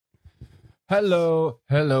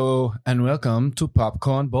Hello, and welcome to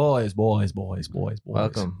Popcorn Boys.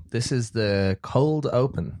 Welcome. This is the cold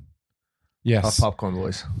open Yes. of Popcorn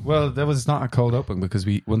Boys. Well, that was not a cold open because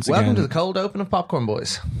we Welcome to the cold open of Popcorn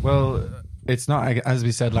Boys. Well, it's not, as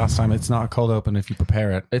we said last time, it's not a cold open if you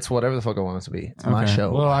prepare it. It's whatever the fuck I want it to be. It's my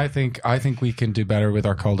show. Well, I think we can do better with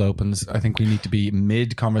our cold opens. I think we need to be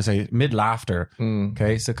mid conversation, mid laughter.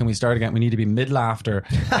 Okay, so can we start again? We need to be mid laughter,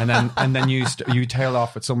 and then you tail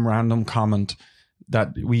off with some random comment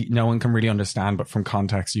that no one can really understand, but from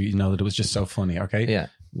context, you know that it was just so funny. Okay, Yeah.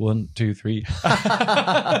 1, 2, 3.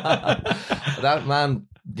 That man,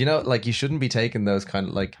 you know, like you shouldn't be taking those kind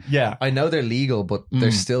of like. Yeah. I know they're legal, but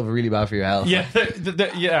they're still really bad for your health. Yeah,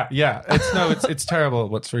 yeah. It's terrible.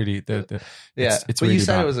 What's really Yeah. It's but really you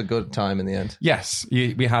said bad. it was a good time in the end. Yes,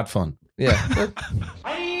 we had fun. Yeah.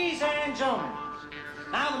 Ladies and gentlemen,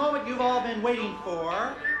 now the moment you've all been waiting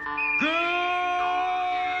for. Good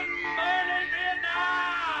morning,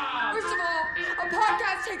 Vietnam! First of all, a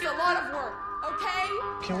podcast takes a lot of work, okay?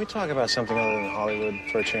 Can we talk about something other than Hollywood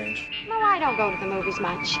for a change? No, I don't go to the movies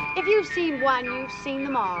much. If you've seen one, you've seen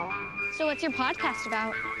them all. So what's your podcast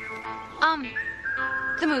about?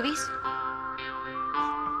 The movies.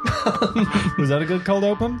 Was that a good cold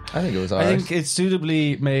open? I think it was I ours. think it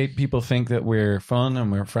suitably made people think that we're fun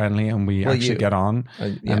and we're friendly and we actually get on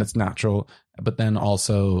yeah. and it's natural. But then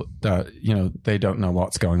also that, they don't know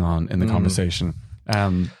what's going on in the conversation.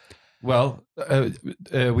 Well,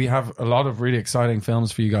 we have a lot of really exciting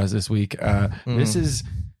films for you guys this week. This is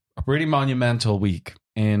a pretty monumental week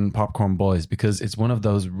in Popcorn Boys because it's one of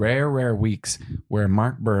those rare weeks where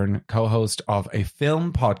Mark Byrne, co-host of a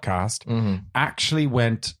film podcast, actually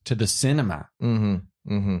went to the cinema. What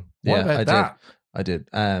about that? I did.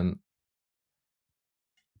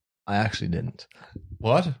 I actually didn't.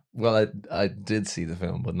 What? Well, I did see the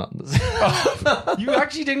film, but not in the cinema. You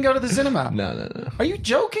actually didn't go to the cinema? No. Are you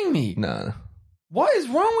joking me? No. What is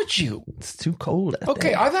wrong with you? It's too cold.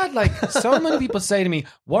 Okay, I've had so many people say to me,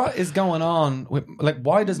 what is going on with,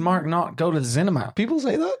 why does Mark not go to the cinema? People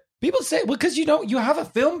say that? People say, well, because you have a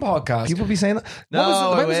film podcast. People be saying that?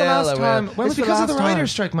 When was the last time? When was It's the because last of the time?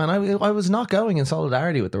 writer's strike, man. I was not going in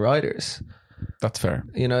solidarity with the writers. That's fair.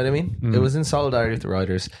 You know what I mean? It was in solidarity with the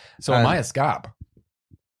writers. So am I a scab?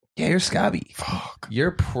 Yeah, you're scabby. Fuck.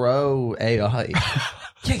 You're pro AI.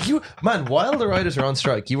 Yeah, man, while the writers are on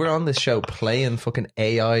strike, you were on this show playing fucking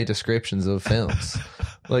AI descriptions of films.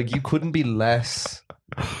 You couldn't be less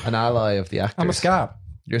an ally of the actors. I'm a scab.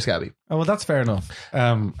 You're scabby. Oh, well, that's fair enough.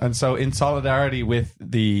 And so in solidarity with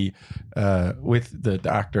the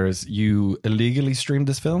actors, you illegally streamed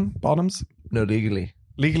this film, Bottoms? No, legally.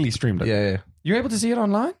 Legally streamed it? Yeah. You're able to see it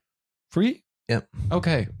online? Free? Yep.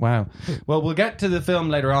 Okay. Wow. Well, we'll get to the film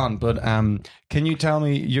later on, but can you tell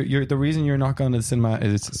me you're the reason you're not going to the cinema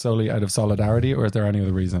is solely out of solidarity, or is there any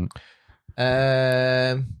other reason?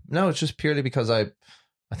 No, it's just purely because I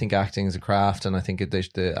think acting is a craft, and I think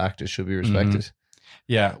the actors should be respected.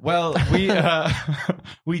 Yeah. Well, we have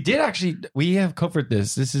covered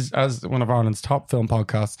this. This is as one of Ireland's top film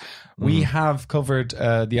podcasts. We have covered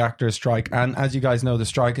the actors' strike, and as you guys know, the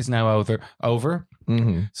strike is now over.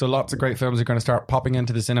 So lots of great films are going to start popping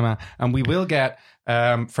into the cinema, and we will get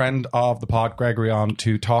friend of the pod Gregory on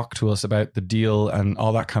to talk to us about the deal and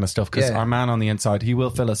all that kind of stuff, because our man on the inside, he will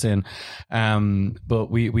fill us in, but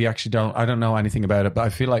we actually I don't know anything about it, but I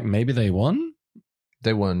feel like maybe they won.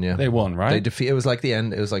 They won, yeah. They won, right? It was like the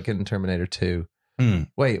end. It was like in Terminator 2.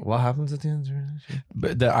 Wait, what happens at the end of Terminator 2?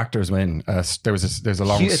 But the actors win. There's a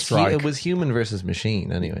long strike. It was human versus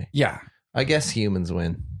machine, anyway. Yeah. I guess humans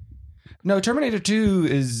win. No, Terminator 2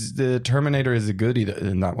 is the Terminator is a goodie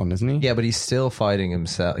in that one, isn't he? Yeah, but he's still fighting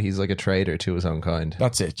himself. He's like a traitor to his own kind.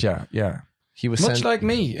 That's it. Yeah. He was much like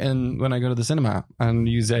me, and when I go to the cinema and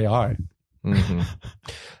use AI.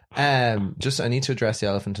 I need to address the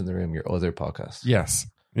elephant in the room. Your other podcast. Yes.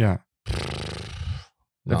 Yeah.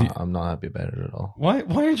 No, I'm not happy about it at all. Why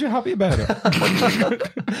aren't you happy about it?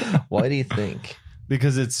 Why do you think?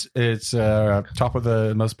 Because it's top of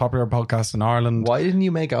the most popular podcast in Ireland. Why didn't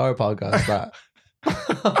you make our podcast that?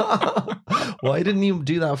 Why didn't you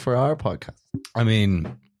do that for our podcast? I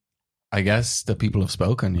mean, I guess the people have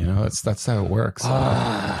spoken, that's how it works.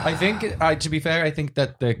 I think, to be fair, I think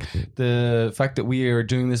that the fact that we are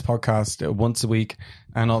doing this podcast once a week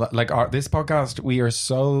and all that, this podcast, we are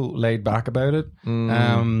so laid back about it.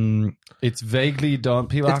 It's vaguely done.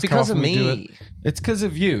 People it's ask because how of often we do me. it. It's because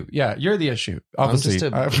of you. Yeah, you're the issue. Obviously,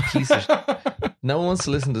 I'm just a piece of no one wants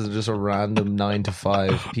to listen to just a random 9 to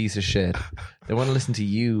 5 piece of shit. They want to listen to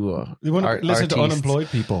you. You want to listen to unemployed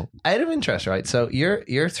people. Out of interest, right? So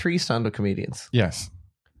you're 3 stand-up comedians. Yes.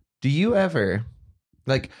 Do you ever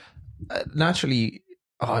naturally,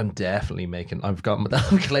 I'm definitely making. I've got that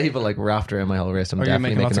clavel like wrapped around my whole wrist. I'm Are you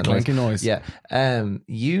definitely making lots of that clanky noise? Yeah.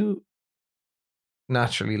 You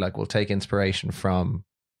naturally like will take inspiration from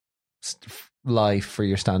life for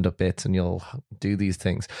your stand-up bits, and you'll do these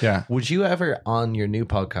things. Yeah. Would you ever on your new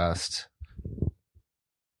podcast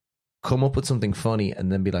come up with something funny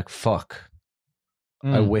and then be like, "Fuck,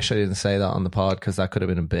 I wish I didn't say that on the pod because that could have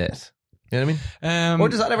been a bit." You know what I mean? Or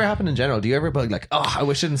does that ever happen in general? Do you ever be like, "Oh, I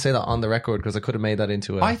wish I didn't say that on the record because I could have made that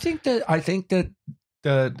into a..." I think that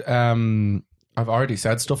I've already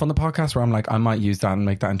said stuff on the podcast where I'm like, I might use that and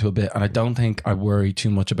make that into a bit, and I don't think I worry too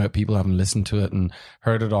much about people having listened to it and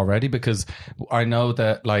heard it already, because I know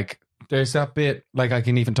that like there's that bit, like I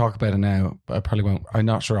can even talk about it now, but I probably won't. I'm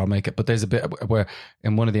not sure I'll make it, but there's a bit where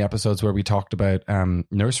in one of the episodes where we talked about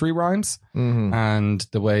nursery rhymes and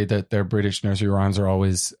the way that their British nursery rhymes are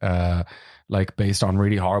always like based on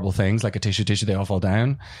really horrible things, like a tissue they all fall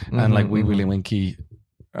down, and like Wee Willie Winky,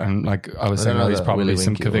 and like I was saying, he's probably Willy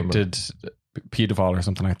some Winky convicted pedophile or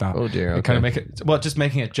something like that. Oh dear. Okay. Kind of make it, well, just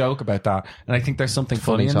making a joke about that, and I think there's something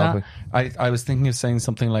funny in topic. that. I was thinking of saying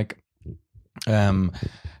something like,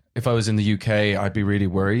 if I was in the UK, I'd be really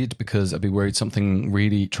worried because I'd be worried something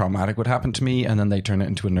really traumatic would happen to me, and then they turn it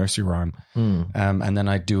into a nursery rhyme, and then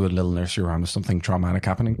I'd do a little nursery rhyme of something traumatic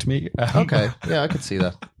happening to me. Okay, yeah, I could see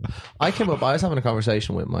that. I was having a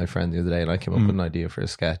conversation with my friend the other day, and I came up with an idea for a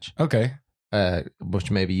sketch, Okay.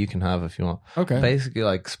 which maybe you can have if you want. Okay. Basically,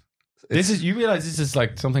 like You realize this is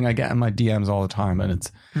like something I get in my DMs all the time, and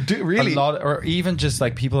it's really a lot, or even just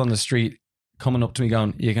like people on the street coming up to me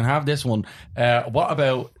going, "You can have this one. What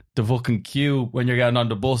about the fucking queue when you're getting on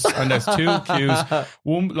the bus and there's two queues?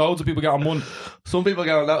 Loads of people get on one. Some people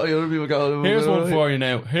go that way, other people go. Here's one for you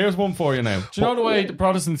now. Here's one for you now. Do you know the way the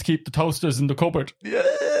Protestants keep the toasters in the cupboard? Yeah.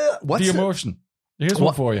 The emotion. Here's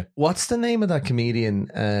one for you. What's the name of that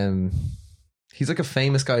comedian? He's like a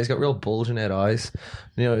famous guy. He's got real bulging out eyes.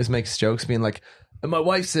 You know, he makes jokes being like, "And my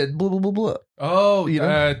wife said blah blah blah blah." Oh, You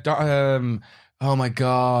oh my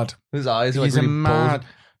God. His eyes are like He's a really mad. bulging.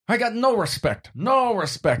 I got no respect. No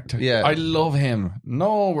respect. Yeah. I love him.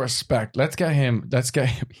 No respect. Let's get him. Let's get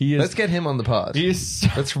him. Let's get him on the pod. He is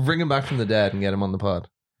Let's bring him back from the dead and get him on the pod.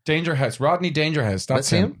 Dangerhouse. Rodney Dangerhouse. That's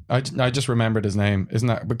him. I just remembered his name. Isn't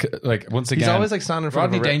that because, like, once again? He's always like standing in front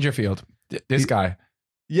Rodney of a Dangerfield. This guy.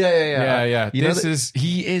 Yeah. You know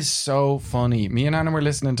he is so funny. Me and Anna were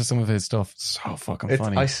listening to some of his stuff. So fucking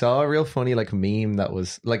funny. I saw a real funny like meme that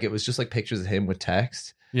was like, it was just like pictures of him with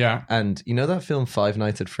text. Yeah. And you know that film Five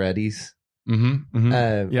Nights at Freddy's? Mm-hmm.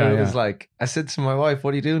 It was like, I said to my wife,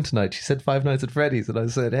 "What are you doing tonight?" She said, "Five Nights at Freddy's." And I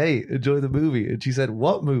said, "Hey, enjoy the movie." And she said,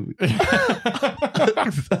 "What movie?"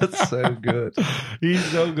 That's so good. He's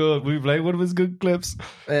so good. We play one of his good clips.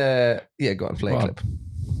 Yeah, go on, play a clip.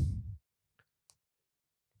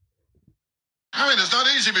 I mean, it's not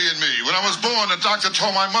easy being me. When I was born, the doctor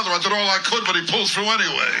told my mother I did all I could, but he pulled through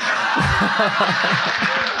anyway.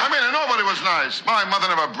 I mean, nobody was nice. My mother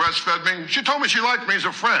never breastfed me. She told me she liked me as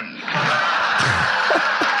a friend.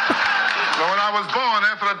 So when I was born,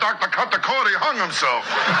 after the doctor cut the cord, he hung himself.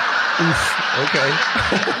 Okay.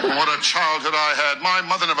 What a childhood I had. My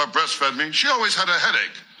mother never breastfed me. She always had a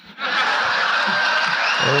headache.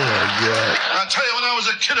 Oh, my God. I tell you, when I was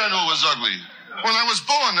a kid, I knew it was ugly. When I was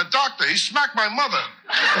born, the doctor, he smacked my mother.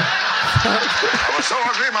 I was so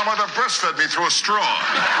ugly, my mother breastfed me through a straw.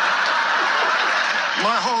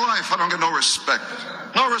 My whole life, I don't get no respect.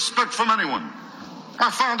 No respect from anyone. I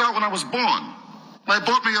found out when I was born. They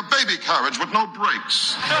bought me a baby carriage with no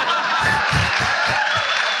brakes.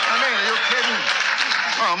 I mean, are you kidding?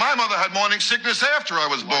 Oh, my mother had morning sickness after I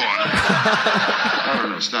was born. I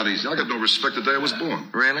don't know, it's not easy. I got no respect the day I was born.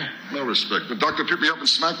 Really? No respect. The doctor picked me up and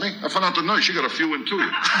smacked me. I found out the nurse, she got a few in too.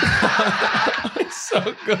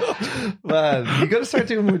 So good. Man, you got to start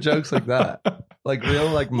doing more jokes like that. Like real,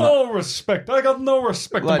 like no respect. I got no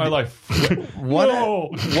respect in my life. What No.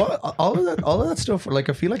 all of that stuff. Like,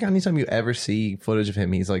 I feel like anytime you ever see footage of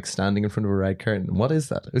him, he's like standing in front of a red curtain. What is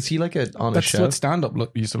that? Is he like on a That's show? what stand-up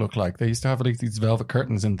used to look like. They used to have like these velvet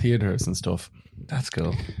curtains in theaters and stuff. That's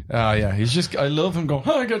cool. Yeah, he's just, I love him going,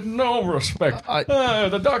 I get no respect.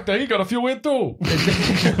 The doctor, he got a few in too.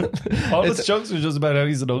 All his jokes are just about how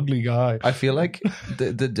he's an ugly guy. I feel like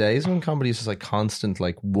the days when comedy is just like constant,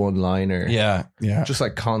 like one-liner. Yeah. Just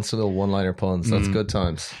like constant little one-liner puns. That's good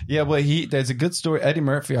times. Yeah, well, there's a good story. Eddie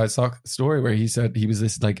Murphy, I saw a story where he said he was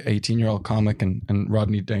this like 18-year-old comic, and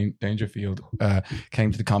Rodney Dangerfield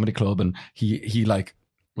came to the comedy club, and he like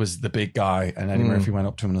was the big guy, and Eddie Murphy went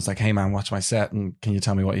up to him and was like, "Hey man, watch my set, and can you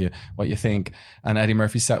tell me what you think?" And Eddie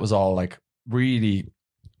Murphy's set was all like really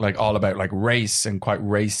like all about like race and quite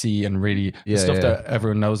racy and really the stuff yeah. that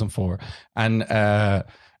everyone knows him for. And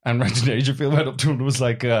Brendan Dangerfield went up to him and was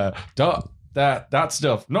like, that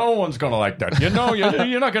stuff, no one's gonna like that. You know,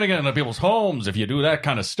 you're not gonna get into people's homes if you do that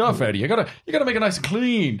kind of stuff, Eddie. You gotta make it nice and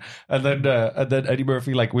clean. And then Eddie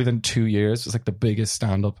Murphy, like within 2 years, was like the biggest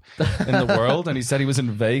stand-up in the world. And he said he was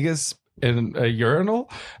in Vegas in a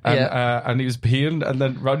urinal and he was peeing, and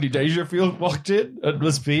then Rodney Dangerfield walked in and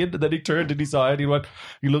was peeing, and then he turned and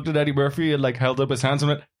he looked at Eddie Murphy and like held up his hands and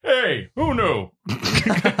went, "Hey, who knew?"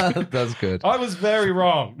 That's good. I was very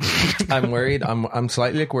wrong. I'm worried. I'm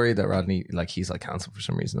slightly like worried that Rodney, like, he's like cancelled for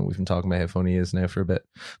some reason, and we've been talking about how funny he is now for a bit.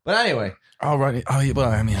 But anyway, Oh, right. Oh, yeah,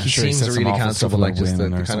 well, I mean, I'm he sure seems said some really awful stuff cancelable, like about just the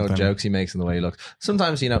women or kind of something. jokes he makes and the way he looks.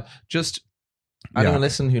 Sometimes, you know, just anyone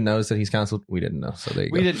listen who knows that he's cancelled, we didn't know. So there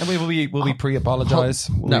you go. We didn't. Will we pre-apologize?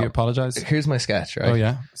 Will No. we apologize? Here's my sketch, right? Oh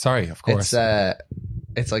yeah. Sorry. Of course.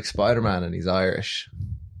 It's like Spider-Man and he's Irish,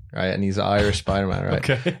 right? And he's an Irish Spider-Man, right?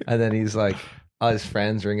 Okay. And then he's like, all his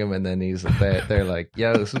friends ring him, and then they're like,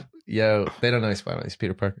 yo, they don't know he's Spider-Man, he's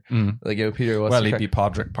Peter Parker. Like, yo, Peter, what's Well, the he'd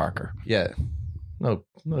crack? be Podrick Parker. Yeah. No,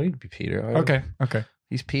 he'd be Peter. Okay.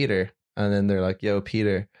 He's Peter. And then they're like, yo,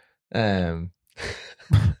 Peter. They're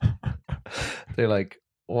like,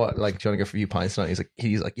 what? Like, do you want to go for a few pints tonight?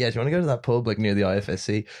 He's like, yeah, do you want to go to that pub like near the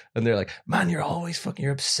IFSC? And they're like, man, you're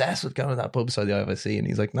obsessed with going to that pub beside the IFSC. And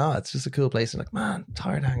he's like, nah, it's just a cool place. And like, man, I'm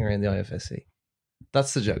tired of hanging around the IFSC.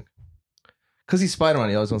 That's the joke. Because he's Spider-Man,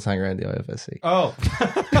 he always wants to hang around the IFSC. Oh.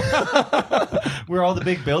 Where all the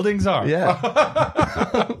big buildings are. Yeah.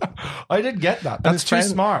 I didn't get that. And That's too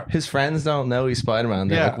smart. His friends don't know he's Spider-Man.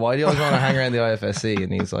 They're like, why do you always want to hang around the IFSC?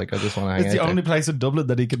 And he's like, I just want to hang It's out the there. only place in Dublin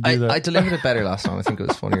that he could do that. I delivered it better last time. I think it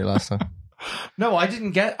was funnier last time. No, I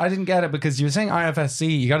didn't get it because you were saying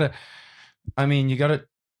IFSC. You got to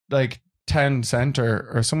like Town Centre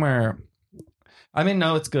or somewhere. I mean,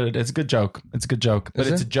 no, it's good. It's a good joke. But Is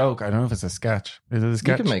it's it? a joke. I don't know if it's a sketch. Is it a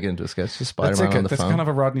sketch? You can make it into a sketch. Just That's Spider-Man on the that's phone. kind of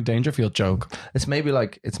a Rodney Dangerfield joke. It's maybe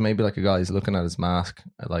like a guy who's looking at his mask,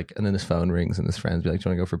 like, and then his phone rings and his friends be like, "Do you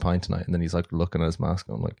want to go for a pint tonight?" And then he's like looking at his mask,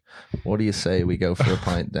 and I'm like, "What do you say we go for a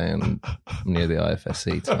pint down near the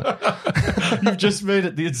IFSC tonight?" You've just made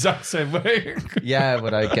it the exact same way. Yeah,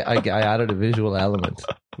 but I added a visual element,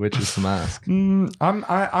 which is the mask. I'm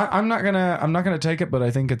not gonna take it, but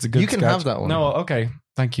I think it's a good. You can sketch. have that one. No, okay,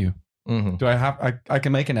 thank you. Mm-hmm. Do I have? I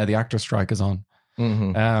can make it now. The actor strike is on.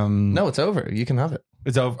 Mm-hmm. No, it's over. You can have it.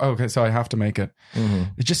 It's over. Okay, so I have to make it. Mm-hmm.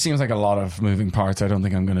 It just seems like a lot of moving parts. I don't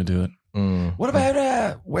think I'm going to do it. What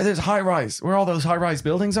about where there's high rise, where all those high rise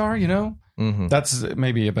buildings are? You know, that's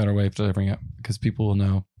maybe a better way of delivering it because people will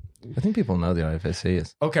know. I think people know the IFSC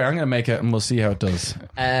is. Okay, I'm going to make it, and we'll see how it does.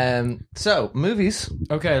 So movies.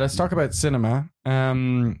 Okay, let's talk about cinema.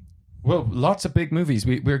 Well, lots of big movies.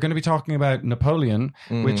 We're going to be talking about Napoleon,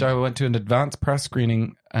 which I went to an advanced press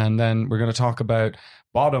screening, and then we're going to talk about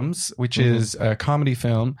Bottoms, which is a comedy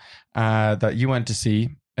film that you went to see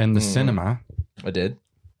in the cinema. I did.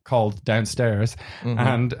 Called Downstairs,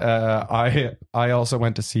 and I also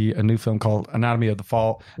went to see a new film called Anatomy of the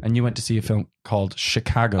Fall, and you went to see a film called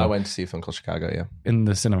Chicago. I went to see a film called Chicago. Yeah, in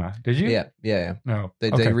the cinema. Did you? Yeah. No, They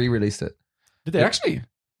okay. re-released it. Did they actually?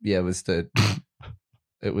 Yeah, it was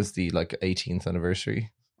the like 18th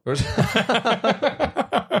anniversary. The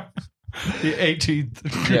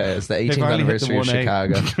 18th. Yeah, it's the They 18th finally hit the anniversary of 1A.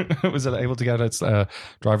 Chicago. Was it able to get its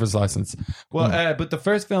driver's license? Well, but the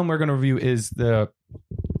first film we're going to review is the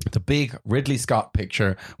big Ridley Scott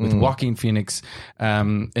picture with Joaquin Phoenix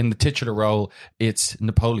in the titular role. It's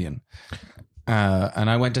Napoleon, and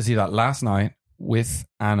I went to see that last night with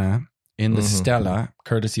Anna in the Stella,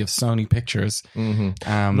 courtesy of Sony Pictures.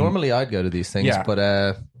 Normally, I'd go to these things, yeah. but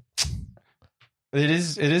it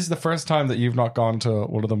is the first time that you've not gone to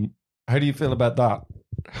one of them. How do you feel about that?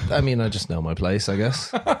 I mean, I just know my place, I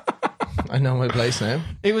guess. I know my place now.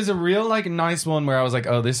 It was a real nice one where I was like,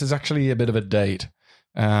 oh, this is actually a bit of a date.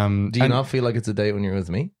 Do you not feel like it's a date when you're with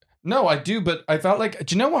me? No, I do, but I felt like,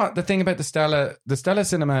 do you know what? The thing about the Stella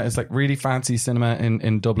cinema is like really fancy cinema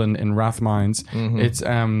in Dublin, in Rathmines.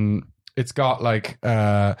 It's got like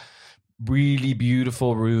really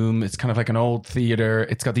beautiful room. It's kind of like an old theater.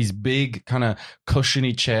 It's got these big kind of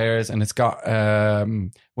cushiony chairs, and it's got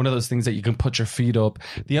one of those things that you can put your feet up.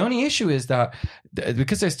 The only issue is that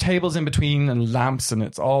because there's tables in between and lamps, and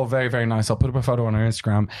it's all very, very nice. I'll put up a photo on our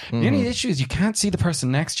Instagram. The only issue is you can't see the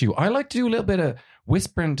person next to you. I like to do a little bit of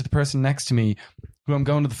whispering to the person next to me who I'm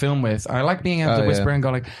going to the film with. I like being able to whisper and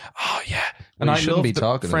go like, oh yeah. And Well, I you shouldn't love be the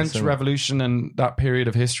talking in the French cinema. Revolution and that period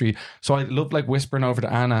of history. So I loved like whispering over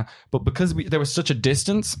to Anna. But because there was such a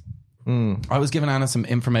distance I was giving Anna some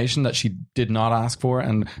information that she did not ask for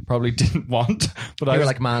and probably didn't want. But You I were was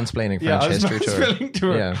like mansplaining I French was history to her. mansplaining to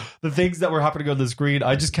her Yeah. the things that were happening on the screen.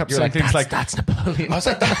 I just kept You're saying like, things like, that's Napoleon. I was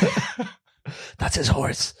like, That's his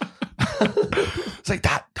horse. it's like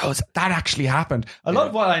that actually happened. A lot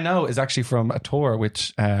of what I know is actually from a tour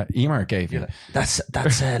which Emer gave you. That's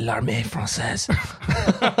l'armée française.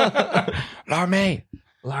 L'armée.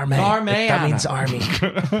 L'armée. That Anna. means army.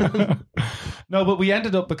 No, but we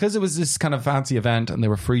ended up, because it was this kind of fancy event and there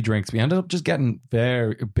were free drinks, we ended up just getting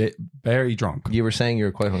very drunk. You were saying you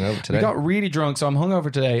were quite hungover today. We got really drunk, so I'm hungover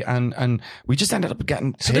today, and we just ended up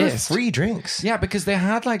getting so there were pissed. free drinks. Yeah, because they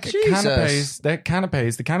had like Jesus.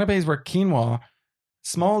 canapes. The canapes were quinoa,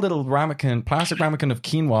 small little plastic ramekin of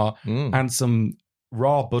quinoa, and some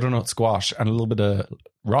raw butternut squash and a little bit of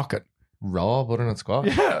rocket. Raw butternut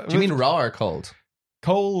squash? Yeah. Do you mean raw or cold?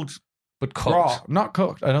 Cold, But cooked. raw, not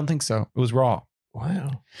cooked. I don't think so. It was raw.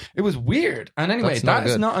 Wow. It was weird. And anyway, That's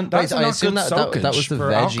that's not good. that's Wait, I not assume good soakage that was the for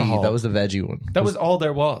veggie. alcohol. That was the veggie one. That was all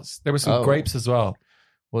there was. There were some Oh. grapes as well.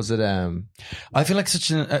 Was it I feel like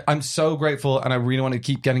I'm so grateful, and I really want to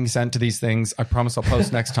keep getting sent to these things. I promise I'll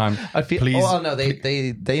post next time. I feel Please. Oh no,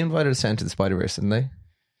 they invited us into the Spider-Verse, didn't they?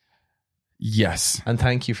 Yes. And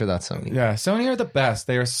thank you for that, Sony. Yeah, Sony are the best.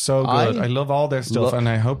 They are so good. I love all their stuff, and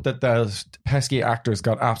I hope that those pesky actors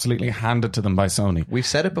got absolutely handed to them by Sony. We've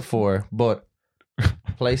said it before, but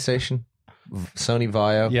PlayStation, Sony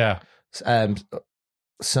Vaio, Yeah.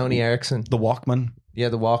 Sony Ericsson, The Walkman. yeah,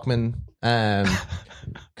 the Walkman.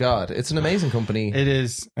 God, it's an amazing company. It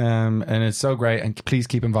is, and it's so great. And please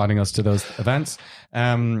keep inviting us to those events.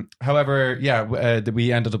 However,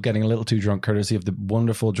 we ended up getting a little too drunk, courtesy of the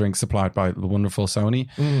wonderful drinks supplied by the wonderful Sony.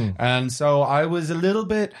 And so I was a little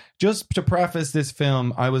bit, just to preface this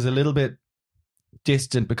film, I was a little bit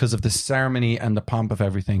distant because of the ceremony and the pomp of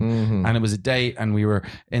everything. And it was a date, and we were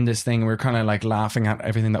in this thing. We were kind of like laughing at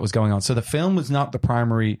everything that was going on. So the film was not the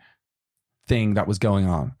primary thing that was going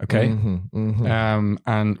on. Okay.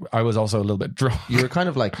 And I was also a little bit drunk. You were kind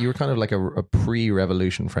of like a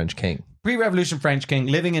pre-revolution French king. Pre-revolution French king,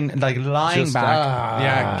 living in, like, lying Just,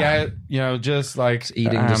 back, just like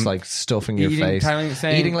Eating, just like stuff in your face,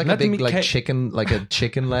 eating like a big like chicken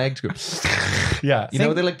leg. Yeah, you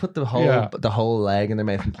know they like put the whole leg in their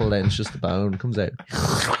mouth and pull it out, and it's just the bone comes out.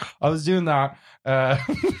 I was doing that.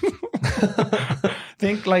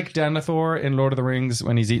 Think like Denethor in Lord of the Rings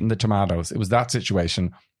when he's eating the tomatoes. It was that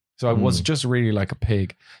situation. So I was just really like a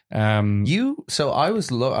pig. So I was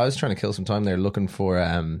trying to kill some time there looking for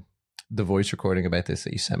the voice recording about this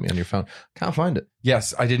that you sent me on your phone. Can't find it.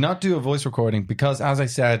 Yes, I did not do a voice recording because, as I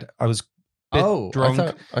said, I was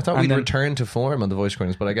drunk. I thought we'd return to form on the voice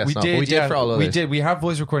recordings, but I guess not. But we did for all others. We did. We have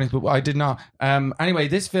voice recordings, but I did not. Anyway,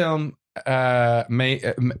 this film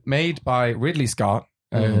made by Ridley Scott,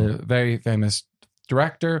 very famous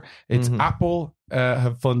director. It's Apple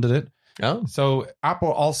have funded it. Oh, so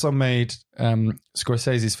Apple also made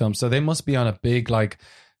Scorsese's film. So they must be on a big, like,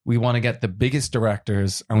 we want to get the biggest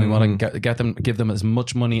directors, and we want to give them as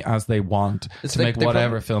much money as they want to make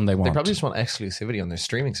whatever film they want. They probably just want exclusivity on their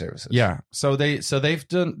streaming services. Yeah. So they've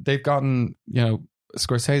gotten,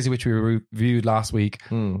 Scorsese, which we reviewed last week,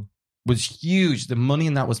 was huge. The money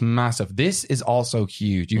in that was massive. This is also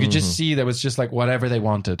huge. You could just see there was just like whatever they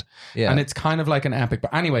wanted. Yeah. And it's kind of like an epic.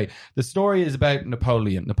 But anyway, the story is about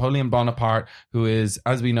Napoleon Bonaparte, who is,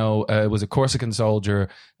 as we know, was a Corsican soldier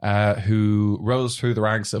who rose through the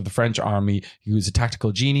ranks of the French army. He was a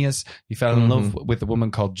tactical genius. He fell in love with a woman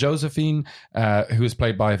called Josephine, who was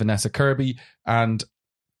played by Vanessa Kirby. And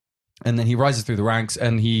then he rises through the ranks,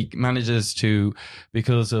 and he manages to,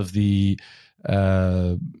 because of the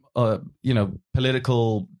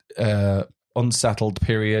political unsettled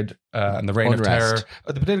period and the reign of terror,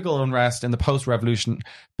 the political unrest in the post-revolution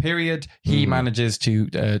period, he manages to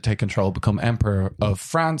take control, become emperor of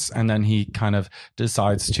France, and then he kind of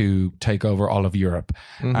decides to take over all of Europe.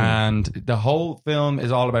 And the whole film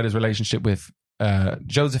is all about his relationship with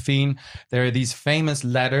Josephine. There are these famous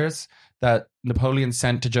letters that Napoleon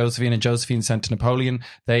sent to Josephine and Josephine sent to Napoleon.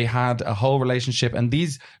 They had a whole relationship, and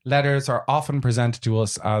these letters are often presented to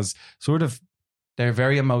us as sort of, they're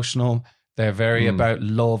very emotional. They're very about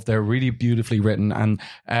love. They're really beautifully written, and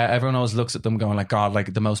everyone always looks at them going like, God,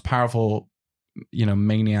 like the most powerful,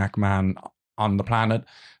 maniac man on the planet.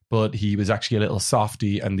 But he was actually a little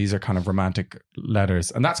softy, and these are kind of romantic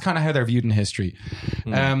letters. And that's kind of how they're viewed in history.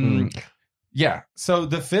 Yeah. So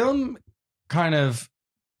the film kind of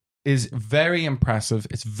is very impressive.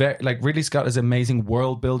 It's very, like, Ridley Scott is an amazing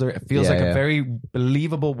world builder. It feels like a very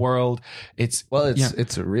believable world. It's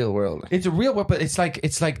a real world. It's a real world, but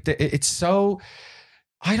it's so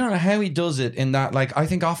I don't know how he does it in that, like, I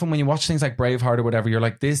think often when you watch things like Braveheart or whatever, you're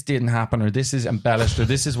like, this didn't happen, or this is embellished, or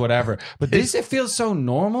this is whatever. But this, it feels so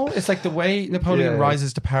normal. It's like the way Napoleon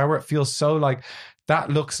rises to power, it feels so like,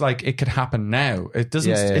 that looks like it could happen now. It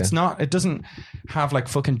doesn't, it's not, it doesn't have like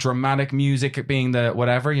fucking dramatic music being the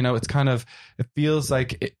whatever, you know, it's kind of, it feels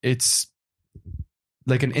like it's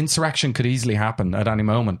like an insurrection could easily happen at any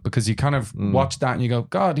moment, because you kind of watch that and you go,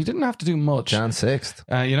 God, he didn't have to do much. Jan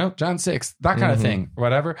 6th. You know, Jan 6th, that kind of thing,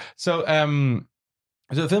 whatever. So,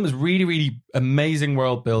 so the film is really, really amazing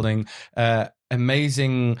world building,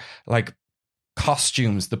 amazing like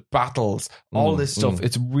costumes, the battles, all this stuff.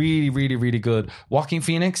 It's really, really, really good. Joaquin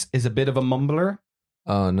Phoenix is a bit of a mumbler.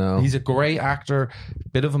 Oh no, he's a great actor,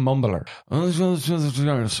 bit of a mumbler.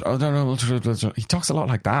 He talks a lot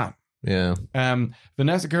like that. Yeah.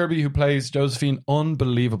 Vanessa Kirby, who plays Josephine,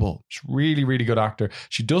 unbelievable. She's really, really good actor.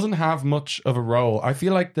 She doesn't have much of a role. I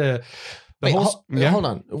feel like hold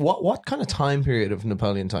on. What kind of time period of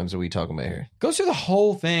Napoleon times are we talking about here? Goes through the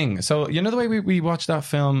whole thing. So you know the way we watched that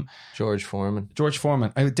film, George Foreman.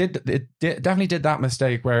 It definitely did that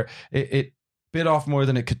mistake where it bit off more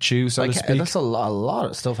than it could chew, so to speak. That's a lot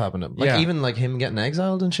of stuff happening. Like even like him getting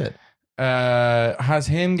exiled and shit. Has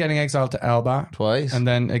him getting exiled to Elba twice, and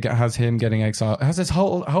then it has him getting exiled. It has his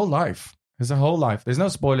whole life. His whole life. There's no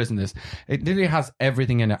spoilers in this. It literally has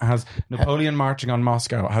everything in it. It has Napoleon marching on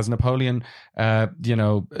Moscow. It has Napoleon,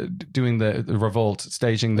 doing the revolt,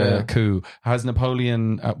 staging the coup. It has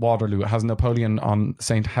Napoleon at Waterloo. It has Napoleon on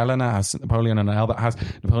St. Helena. It has Napoleon on Elba. It has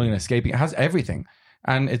Napoleon escaping. It has everything.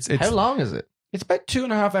 And it's how long is it? It's about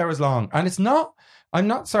 2.5 hours long, and it's not. I'm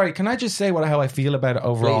not sorry. Can I just say how I feel about it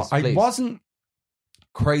overall? Please. I wasn't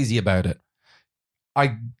crazy about it.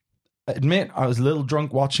 I admit I was a little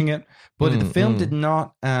drunk watching it, but the film did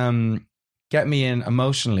not get me in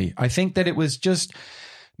emotionally. I think that it was just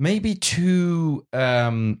maybe too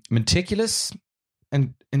meticulous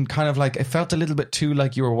and kind of like, it felt a little bit too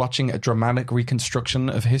like you were watching a dramatic reconstruction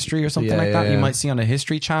of history or something like that. You might see on a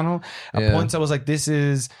History Channel. At points I was like, this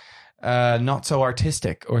is not so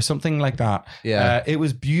artistic or something like that. It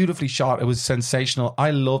was beautifully shot. It was sensational.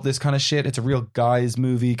 I love this kind of shit. It's a real guys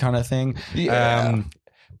movie kind of thing.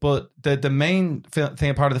 But the main part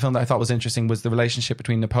of the film that I thought was interesting was the relationship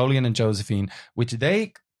between Napoleon and Josephine, which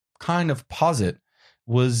they kind of posit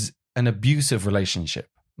was an abusive relationship.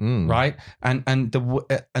 Right. And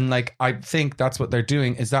like, I think that's what they're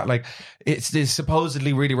doing, is that like, it's this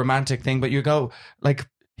supposedly really romantic thing, but you go like,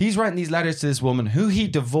 he's writing these letters to this woman who he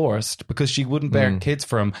divorced because she wouldn't bear kids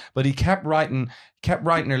for him, but he kept writing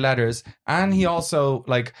her letters. And he also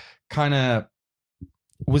like kind of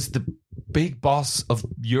was the big boss of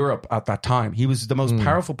Europe at that time. He was the most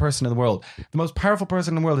powerful person in the world. The most powerful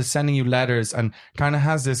person in the world is sending you letters and kind of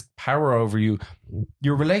has this power over you.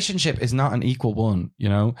 Your relationship is not an equal one, you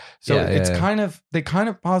know? So they kind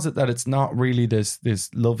of posit that it's not really this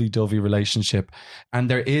lovey-dovey relationship, and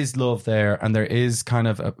there is love there, and there is kind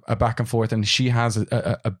of a back and forth, and she has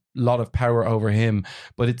a lot of power over him,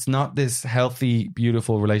 but it's not this healthy,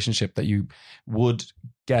 beautiful relationship that you would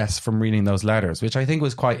guess from reading those letters, which I think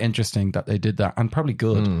was quite interesting that they did that, and probably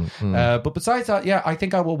good. But besides that, I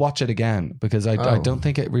think I will watch it again, because I don't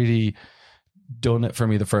think it really done it for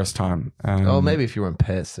me the first time. Maybe if you weren't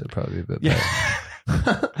pissed, it'd probably be a bit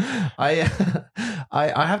better.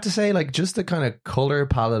 I have to say, like, just the kind of color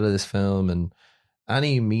palette of this film and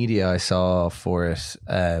any media I saw for it,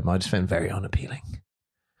 I just found very unappealing.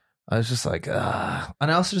 I was just like, and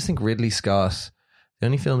I also just think Ridley Scott, the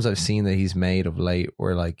only films I've seen that he's made of late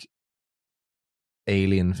were like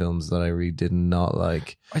alien films that I really did not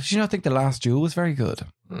like. Did you not think The Last Duel was very good?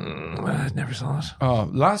 I never saw it. Oh,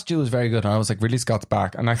 Last Duel was very good. And I was like, Ridley Scott's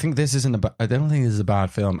back. And I think this isn't I don't think this is a bad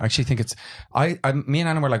film. I actually think it's, me and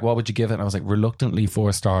Anna were like, what would you give it? And I was like, reluctantly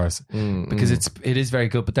 4 stars, because it is very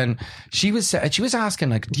good. But then she was asking,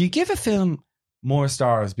 like, do you give a film more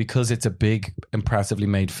stars because it's a big, impressively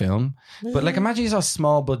made film? But like, imagine you saw a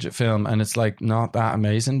small budget film and it's like not that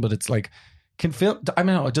amazing, but it's like, does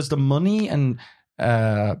the money and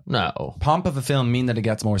no pomp of a film mean that it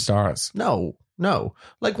gets more stars? No.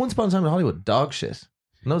 Like Once Upon a Time in Hollywood, dog shit.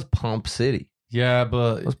 And that was Pomp City. Yeah,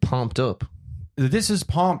 but it was pumped up. This is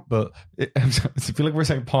pomp, but I feel like we're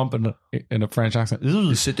saying pomp in a French accent.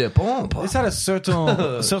 C'était pomp. It's had a certain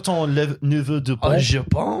niveau de pomp. Je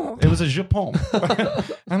pomp. It was a je pomp.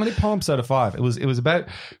 How many pomps out of 5? It was about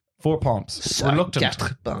 4 pomps. Reluctant. 4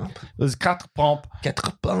 pomps. It was 4 pomps.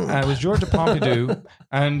 4 pomps. It was Georgia Pompidou.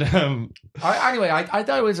 And I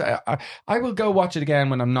thought it was. I will go watch it again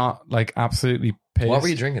when I'm not like absolutely pissed. What were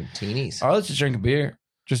you drinking? Teenies? I was just drinking beer.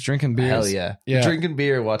 Just drinking beers. Hell yeah. Drinking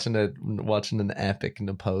beer, watching an epic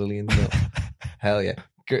Napoleon film. Hell yeah.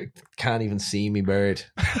 Can't even see me bird.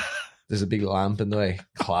 There's a big lamp in the way.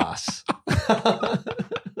 Class.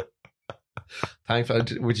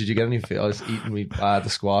 Thankfully, did you get any? I was eating the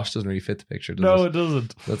squash doesn't really fit the picture. Does it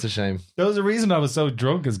doesn't. That's a shame. There was a reason I was so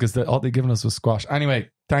drunk is because all they'd given us was squash. Anyway,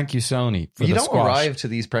 thank you, Sony, for You the don't squash. arrive to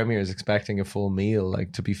these premieres expecting a full meal.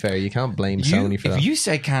 Like, to be fair, you can't blame Sony for that. If you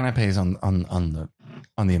say canapes on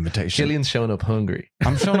the invitation, Killian's showing up hungry.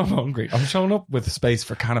 I'm showing up hungry. I'm showing up with space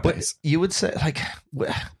for But canapes. you would say, like,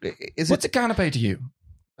 What's a canapé to you?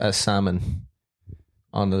 a salmon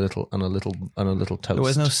on a little toast? There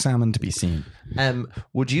was no salmon to be seen.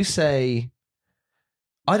 Would you say?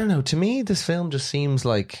 I don't know. To me, this film just seems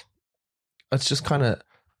like it's just kind of.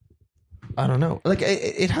 I don't know. Like,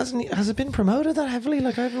 it hasn't. Has it been promoted that heavily?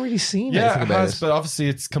 Like, I haven't really seen anything It about has, it. but obviously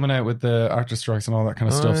it's coming out with the actor strikes and all that kind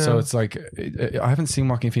of stuff. yeah. So it's like I haven't seen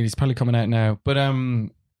Joaquin Phoenix. It's probably coming out now. But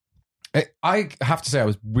I have to say I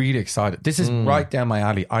was really excited. This is right down my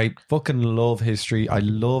alley. I fucking love history. I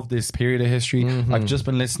love this period of history. I've just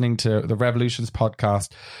been listening to the Revolutions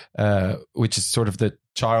podcast, which is sort of the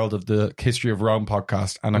child of the History of Rome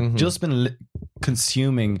podcast, and I've just been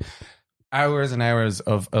consuming hours and hours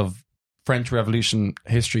of French Revolution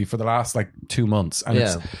history for the last like 2 months,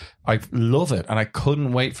 and I love it, and I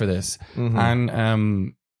couldn't wait for this.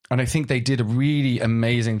 And I think they did really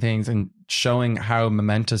amazing things in showing how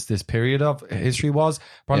momentous this period of history was.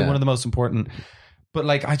 Probably one of the most important. But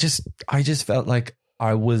like, I just felt like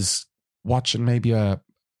I was watching I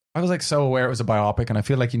was like so aware it was a biopic, and I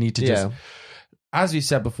feel like you need to just, as you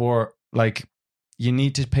said before, like you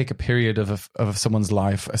need to pick a period of someone's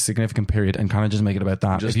life, a significant period, and kind of just make it about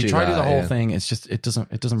that. Just if you do try to do the that, whole thing, it's just it doesn't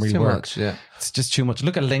really Too work. much, yeah. It's just too much.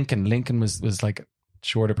 Look at Lincoln. Lincoln was like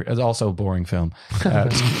shorter. It's also a boring film.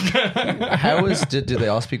 How is? Do they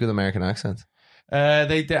all speak with American accents?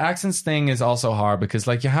 The accents thing is also hard because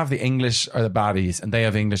like you have the English are the baddies and they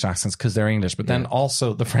have English accents because they're English, but then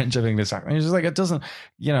also the French have English accents. It's just like it doesn't,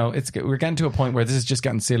 we're getting to a point where this is just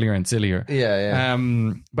getting sillier and sillier. Yeah.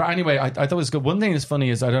 But anyway, I thought it was good. One thing that's funny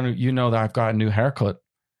is I don't know, that I've got a new haircut.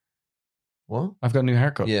 What? I've got a new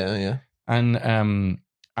haircut. Yeah. And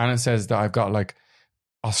Anna says that I've got like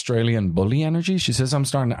Australian bully energy. She says I'm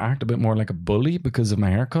starting to act a bit more like a bully because of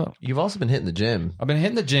my haircut. You've also been hitting the gym. I've been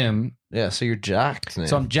hitting the gym. Yeah, so you're jacked now.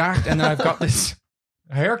 So I'm jacked, and then I've got this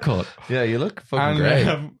haircut. Yeah, you look fucking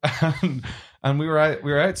great. And we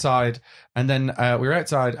were outside, and then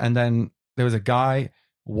there was a guy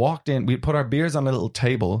walked in. We put our beers on a little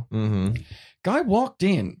table. Guy walked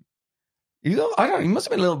in. He must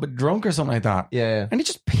have been a little bit drunk or something like that. Yeah. And he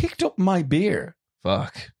just picked up my beer.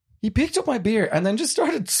 Fuck. He picked up my beer and then just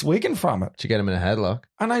started swigging from it. Did you get him in a headlock?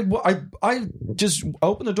 And I just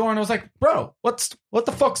opened the door and I was like, bro, what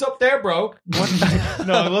the fuck's up there, bro?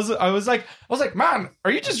 No, I wasn't. I was like, man,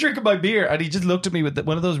 are you just drinking my beer? And he just looked at me with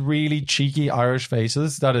one of those really cheeky Irish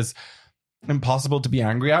faces that is impossible to be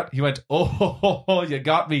angry at. He went, oh, you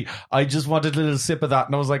got me. I just wanted a little sip of that.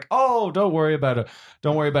 And I was like, oh, don't worry about it.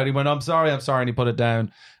 Don't worry about it. He went, I'm sorry. And he put it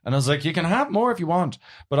down. And I was like, you can have more if you want.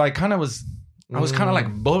 But I kind of was... I was kind of like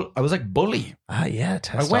I was like bully. Ah, yeah,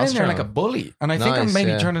 testosterone. I went in there like a bully, and I think I'm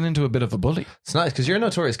maybe turning into a bit of a bully. It's nice because you're a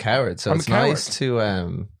notorious coward, so it's nice to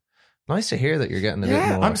hear that you're getting a bit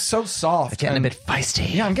more. I'm so soft, getting a bit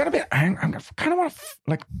feisty. Yeah, I'm getting a bit angry. I kind of want to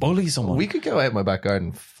like bully someone. We could go out in my back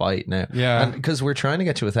garden and fight now. Yeah, because we're trying to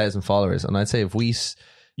get to 1,000 followers, and I'd say if we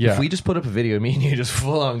just put up a video of me and you just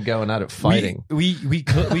full on going at it, fighting, we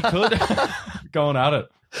could going at it.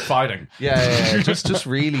 Fighting. Yeah. Just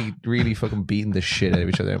really, really fucking beating the shit out of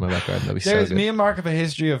each other in my backyard. That'd be so good. Me and Mark have a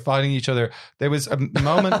history of fighting each other. There was a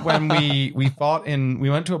moment when we fought we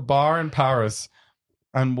went to a bar in Paris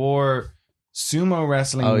and wore sumo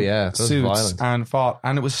wrestling suits and fought.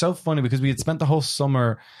 And it was so funny because we had spent the whole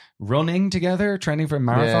summer running together, training for a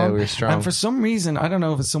marathon. Yeah, we were strong. And for some reason, I don't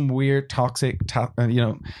know if it's some weird toxic,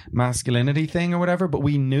 masculinity thing or whatever, but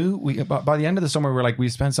we knew by the end of the summer, we're like, we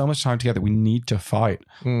spent so much time together. We need to fight.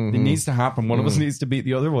 It needs to happen. One of us needs to beat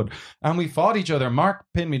the other one. And we fought each other. Mark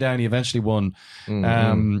pinned me down. He eventually won.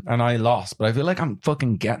 And I lost, but I feel like I'm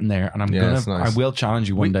fucking getting there, and I will challenge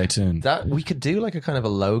you one day soon. That we could do like a kind of a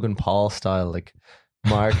Logan Paul style, like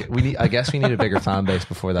Mark. I guess we need a bigger fan base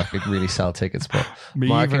before that could really sell tickets. But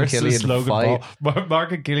Mark and Killian fight.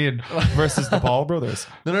 Mark and Killian versus the Paul brothers.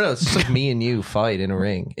 No. It's just like me and you fight in a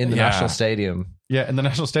ring in the National Stadium. Yeah, in the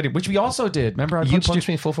National Stadium, which we also did. Remember, you punched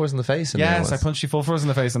me full force in the face. Yes, I punched you full force in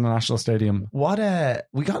the face in the National Stadium. What?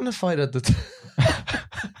 We got in a fight at the.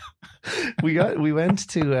 We went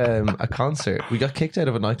to a concert. We got kicked out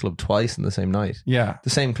of a nightclub twice in the same night. Yeah, the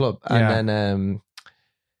same club, and then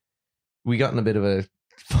we got in a bit of a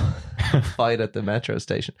fight at the metro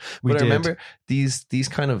station. We But did. I remember these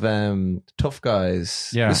kind of tough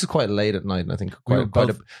guys. Yeah. This is quite late at night, and I think We were quite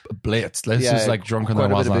both blitzed. This is like drunker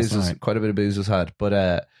than I was last night. quite a bit of booze was had.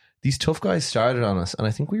 But these tough guys started on us, and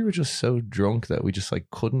I think we were just so drunk that we just like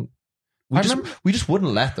couldn't. We just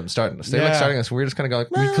wouldn't let them start us. They were like starting us. And we were just kind of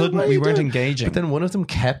going. We couldn't. What are We you weren't doing?" engaging. But then one of them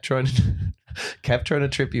kept trying to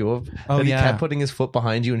trip you up. Oh, and he yeah. kept putting his foot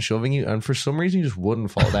behind you and shoving you. And for some reason, you just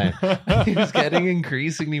wouldn't fall down. He was getting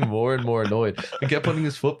increasingly more and more annoyed. He kept putting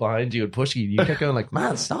his foot behind you and pushing you. You kept going like,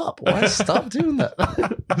 "Man, stop! Why stop doing that?"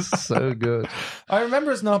 It's so good. I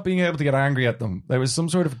remember us not being able to get angry at them. There was some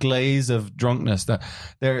sort of glaze of drunkenness that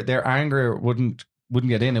their anger wouldn't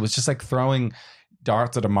get in. It was just like throwing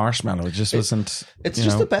darts at a marshmallow. It just wasn't. It's you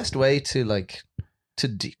just know. the best way to like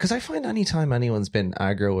because I find anytime anyone's been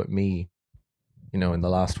aggro at me, you know, in the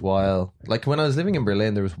last while, like when I was living in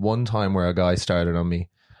Berlin, there was one time where a guy started on me,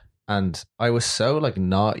 and I was so like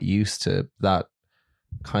not used to that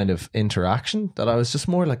kind of interaction that I was just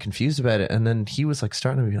more like confused about it. And then he was like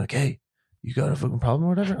starting to be like, "Hey, you got a fucking problem or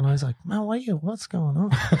whatever?" And I was like, "Man, what's going on?"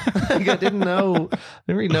 Like, I didn't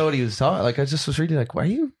really know what he was talking. Like I just was really like, "Why are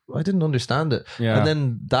you?" I didn't understand it. Yeah. And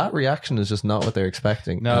then that reaction is just not what they're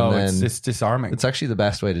expecting. No, and then it's disarming. it's actually the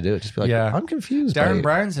best way to do it. Just be like, Yeah. "I'm confused." by Darren you."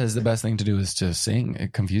 Brown says the best thing to do is to sing.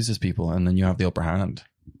 It confuses people, and then you have the upper hand.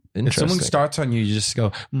 If Interesting. someone starts on you, you just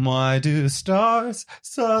go, "My do stars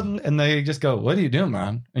sudden," and they just go, "What are you doing,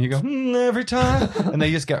 man?" And you go, "Every time," and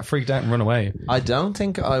they just get freaked out and run away. I don't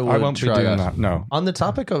think I would I won't be try doing that. that. No. On the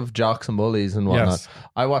topic of jocks and bullies and whatnot, Yes.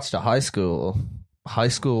 I watched a high school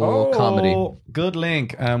comedy. Good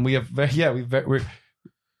link.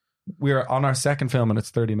 We're on our second film and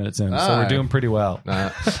it's 30 minutes in, so Ah. we're doing pretty well.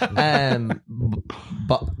 But I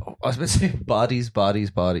was going to say bodies.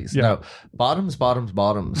 Yeah. No, Bottoms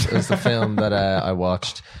is the film that I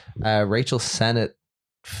watched. Rachel Sennett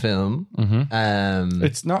film. Mm-hmm.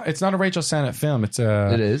 It's not a Rachel Sennett film. It's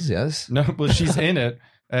a. It is, yes. No, well, she's in it,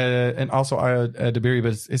 and also Dabiri,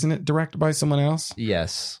 but isn't it directed by someone else?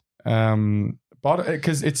 Yes.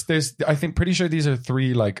 Because there's I think pretty sure these are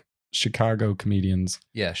three like Chicago comedians.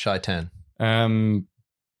 Yeah, Shy 10. Emma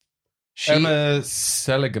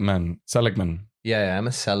Seligman. Yeah,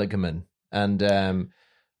 Emma Seligman. And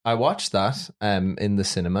I watched that in the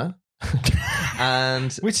cinema.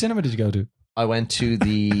 And Which cinema did you go to? I went to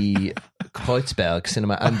the Kreuzberg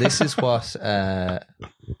cinema. And this is what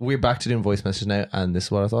we're back to doing voice messages now. And this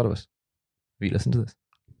is what I thought of it. Have you listened to this?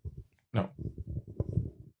 No.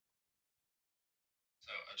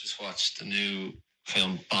 So I just watched the new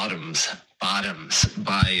film Bottoms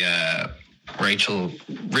by Rachel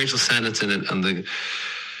Sennett's in it, and the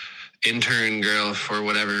intern girl for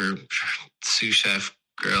whatever sous chef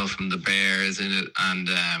girl from The Bear is in it, and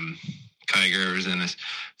Kyger is in it.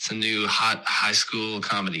 It's a new hot high school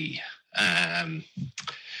comedy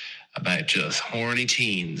about just horny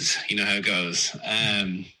teens. You know how it goes.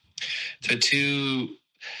 So two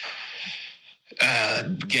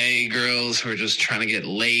gay girls who are just trying to get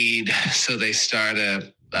laid, so they start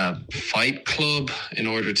a fight club in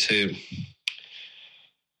order to.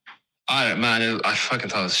 I fucking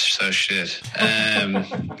thought it was so shit.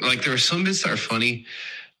 Like there were some bits that are funny.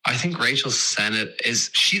 I think Rachel Sennett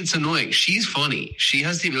it's annoying. She's funny. She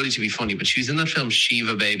has the ability to be funny, but she was in that film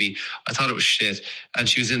Shiva Baby. I thought it was shit. And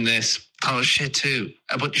she was in this. I thought it was shit too.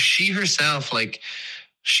 But she herself, like,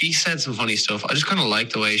 she said some funny stuff. I just kind of like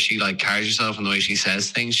the way she like carries herself and the way she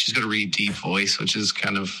says things. She's got a really deep voice, which is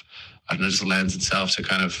kind of, I don't know, just lends itself to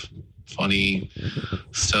kind of funny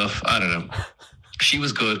stuff. I don't know. She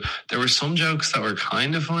was good. There were some jokes that were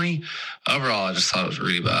kind of funny. Overall, I just thought it was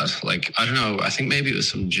really bad. Like, I don't know. I think maybe it was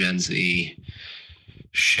some Gen Z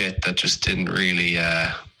shit that just didn't really,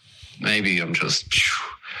 maybe I'm just,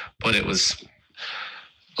 but it was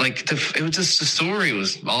like, the story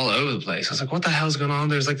was all over the place. I was like, what the hell's going on?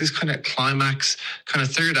 There's like this kind of climax, kind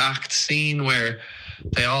of third act scene where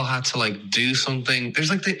they all had to like do something.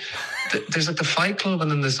 There's like there's like the fight club,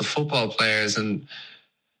 and then there's the football players, and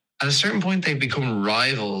at a certain point they become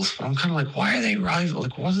rivals. But I'm kind of like, why are they rivals?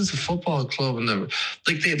 Like, what is the football club? And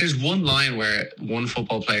there's one line where one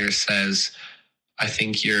football player says, "I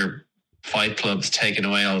think your fight club's taken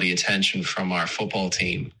away all the attention from our football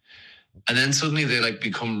team." And then suddenly they like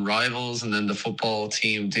become rivals, and then the football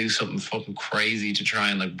team do something fucking crazy to try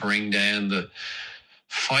and like bring down the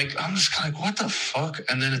fight. I'm just kind of like, what the fuck?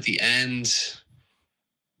 And then at the end,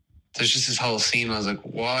 there's just this whole scene. I was like,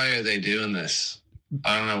 why are they doing this?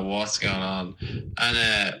 I don't know what's going on.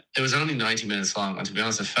 And it was only 90 minutes long. And to be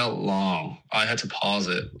honest, it felt long. I had to pause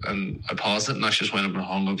it. And I paused it, and I just went up and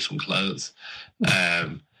hung up some clothes.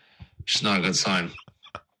 Which is not a good sign.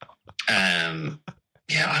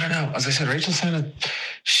 yeah, I don't know. As I said, Rachel Sennett,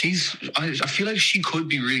 I feel like she could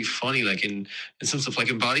be really funny, like in some stuff, like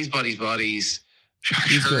in Bodies.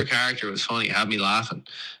 Her character was funny. It had me laughing.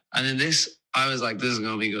 And in this, I was like, this is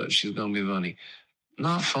going to be good. She's going to be funny.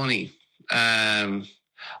 Not funny.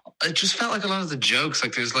 It just felt like a lot of the jokes,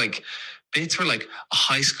 like there's like bits where like a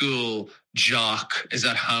high school jock is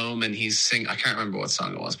at home and he's singing, I can't remember what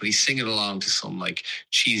song it was, but he's singing along to some like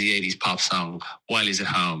cheesy 80s pop song while he's at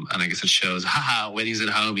home. And I guess it shows, when he's at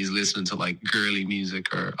home, he's listening to like girly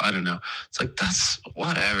music or I don't know. It's like, that's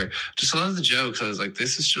whatever. Just a lot of the jokes, I was like,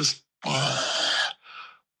 this is just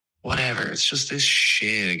whatever. It's just this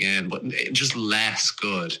shit again, but just less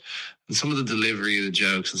good. And some of the delivery of the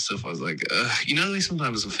jokes and stuff, I was like, you know,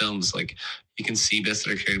 sometimes in films, like you can see bits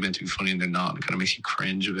that are clearly meant to be funny and they're not. It kind of makes you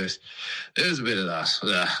cringe a bit. There's a bit of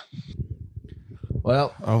that.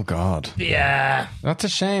 Well, oh God, yeah, that's a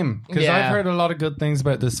shame because Yeah. I've heard a lot of good things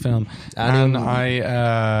about this film, and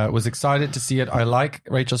I was excited to see it. I like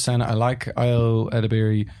Rachel Sennett, I like Io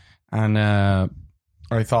Edebiri, and I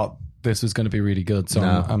thought this was going to be really good. So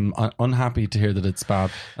No. I'm unhappy to hear that it's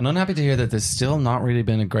bad, and unhappy to hear that there's still not really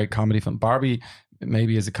been a great comedy film. Barbie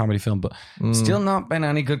maybe is a comedy film, but still not been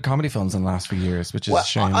any good comedy films in the last few years, which is a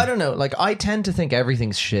shame. I don't know. Like, I tend to think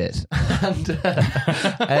everything's shit, and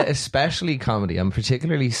especially comedy. I'm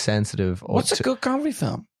particularly sensitive. What's a good comedy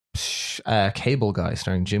film? Cable Guy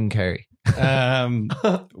starring Jim Carrey.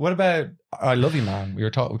 What about I Love You Man? We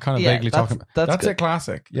kind of Yeah, vaguely that's- talking. that's That's good. a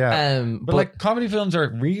classic, yeah. But like comedy films are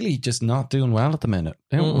really just not doing well at the minute.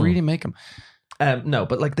 They don't really make them. No,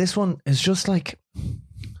 but like this one is just like,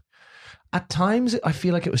 at times I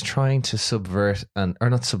feel like it was trying to subvert or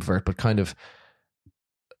not subvert, but kind of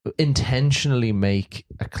intentionally make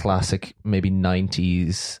a classic, maybe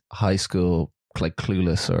 90s high school, like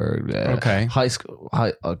Clueless or high school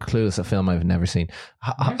Clueless, a film I've never seen.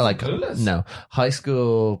 Like Clueless? No, high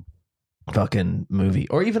school fucking movie,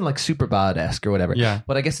 or even like Superbad-esque or whatever. Yeah.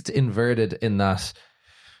 But I guess it's inverted in that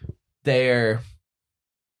they're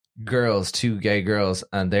girls, two gay girls,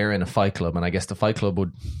 and they're in a fight club, and I guess the fight club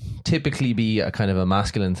would typically be a kind of a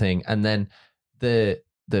masculine thing, and then the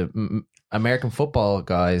American football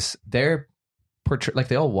guys, they're like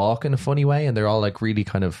they all walk in a funny way, and they're all like really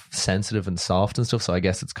kind of sensitive and soft and stuff, so I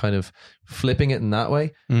guess it's kind of flipping it in that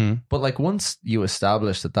way. But like once you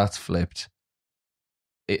establish that that's flipped,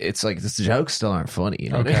 it's like the jokes still aren't funny, you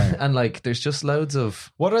know? Okay. And like there's just loads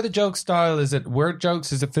of, What are the joke style? Is it word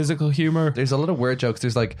jokes? Is it physical humor? there's a lot of word jokes,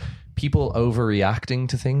 there's like people overreacting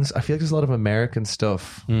to things. I feel like there's a lot of American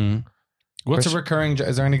stuff. What's a recurring?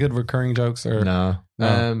 Is there any good recurring jokes? Or No.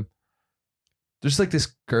 No. There's like this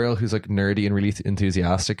girl who's like nerdy and really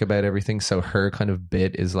enthusiastic about everything. So her kind of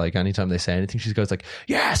bit is like anytime they say anything, she goes like,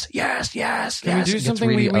 yes, yes, yes, Can yes. we do It gets something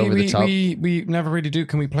really over the top. we never really do?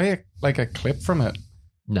 Can we play a clip from it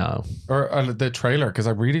No. or the trailer? Because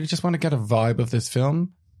I really just want to get a vibe of this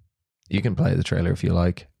film. You can play the trailer if you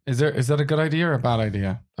like. Is that a good idea or a bad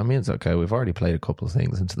idea? I mean, it's okay. We've already played a couple of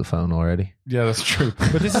things into the phone already. Yeah, that's true.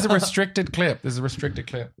 But this is a restricted clip.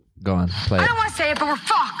 Go on, play I it. don't want to say it, but we're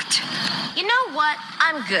fucked. You know what?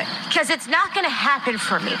 I'm good, because it's not going to happen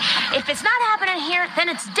for me. If it's not happening here, then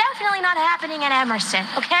it's definitely not happening at Emerson,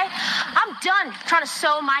 okay? I'm done trying to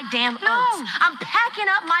sow my damn oats. I'm packing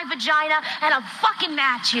up my vagina, and I'm fucking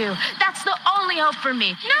Matthew. That's the only hope for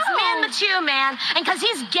me. No. It's me and Matthew, man. And because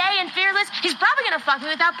he's gay and fearless, he's probably going to fuck me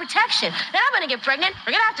without protection. Then I'm going to get pregnant.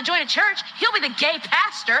 We're going to have to join a church. He'll be the gay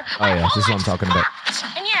pastor. Oh, yeah, this is what I'm talking about.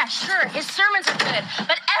 And yeah, sure, his sermons are good,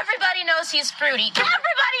 but everybody knows he's fruity.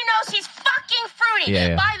 Everybody knows he's fucking fruity.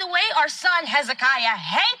 Yeah. By the way, our son Hezekiah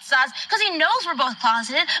hates us because he knows we're both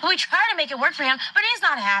closeted, and we try to make it work for him, but he's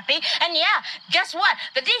not happy. And yeah, guess what?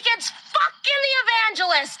 The deacon's fucking the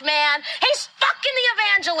evangelist, man. He's fucking the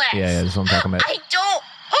evangelist. Yeah, that's what I'm talking about. I don't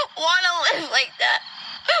want to live like that.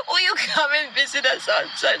 Will you come and visit us on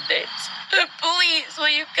Sundays? Please, will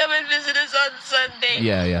you come and visit us on Sundays?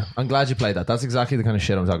 Yeah. I'm glad you played that. That's exactly the kind of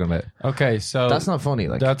shit I'm talking about. Okay, so That's not funny.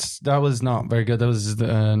 Like that was not very good. That was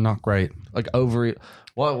not great. like over.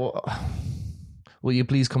 What? Will you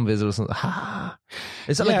please come visit us?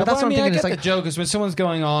 It's like, but that's what I'm thinking. I It's get like, the joke is when someone's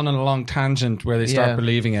going on a long tangent where they start Yeah.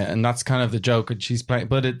 believing it, and that's kind of the joke. And she's playing,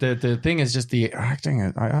 but the thing is just the acting.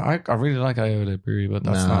 I really like Io Edebiri, but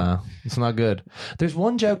that's not. it's not good. There's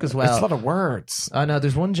one joke as well. It's a lot of words. I know.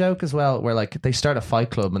 There's one joke as well where like they start a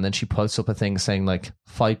fight club and then she puts up a thing saying like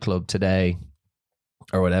fight club today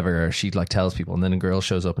or whatever. Or she like tells people, and then a girl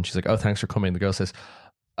shows up and she's like, "Oh, thanks for coming." The girl says,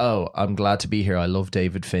 "Oh, I'm glad to be here. I love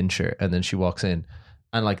David Fincher." And then she walks in,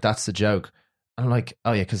 and like that's the joke. I'm like,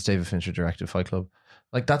 "Oh yeah, because David Fincher directed Fight Club."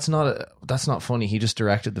 Like that's not funny. He just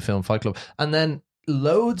directed the film Fight Club. And then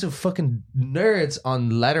loads of fucking nerds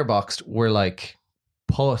on Letterboxd were like,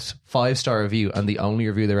 put 5-star review, and the only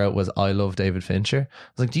review they wrote was "I love David Fincher."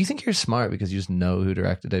 I was like, do you think you're smart because you just know who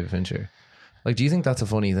directed David Fincher? Like, do you think that's a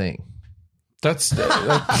funny thing? That's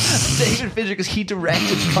David Fincher, because he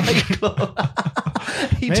directed Fight Club.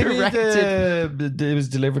 He directed. It was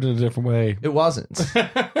delivered in a different way. It wasn't.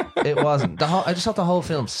 It wasn't. I just thought the whole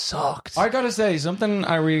film sucked. I gotta say something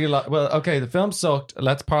I really like. Well, okay, the film sucked.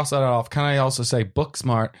 Let's pass that off. Can I also say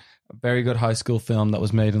Booksmart? A very good high school film that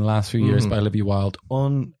was made in the last few years by Olivia Wilde.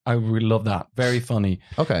 I really love that. Very funny.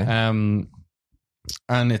 Okay. And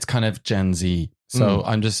it's kind of Gen Z. So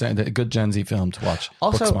I'm just saying that a good Gen Z film to watch.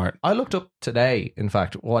 Also, Booksmart. I looked up today, in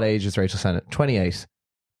fact, what age is Rachel Sennett? 28.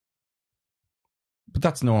 But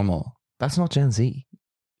that's normal. That's not Gen Z.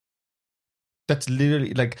 That's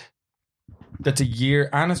literally like, that's a year.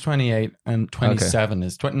 Anna's 28 and 27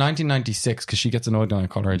 is 1996, because she gets annoyed when I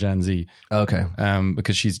call her a Gen Z. Okay.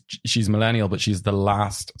 Because she's millennial, but she's the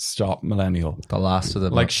last stop millennial. The last of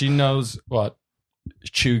them. Like, she knows what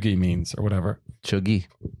chuggy means or whatever. Chuggy.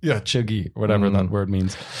 Yeah, chuggy, whatever that word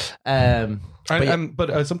means.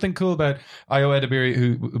 But something cool about Io Edebiri,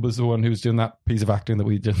 who was the one who was doing that piece of acting that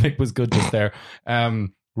we didn't think was good just there.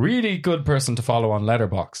 Really good person to follow on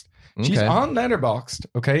Letterboxd. She's on Letterboxd,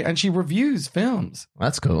 okay, and she reviews films.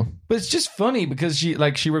 That's cool. But it's just funny because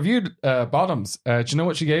she reviewed Bottoms. Do you know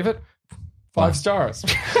what she gave it? 5 stars.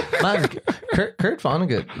 Man, Kurt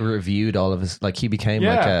Vonnegut reviewed all of his, like, he became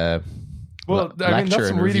like a I mean, that's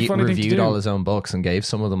a really funny thing to reviewed do. all his own books and gave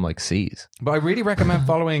some of them like C's. But I really recommend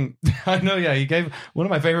following. I know, yeah. He gave one of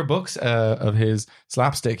my favorite books of his,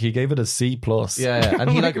 Slapstick. He gave it a C+. Yeah, and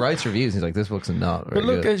he like writes reviews. He's like, this book's not very But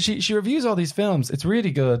look, good. She reviews all these films. It's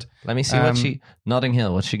really good. Let me see what Notting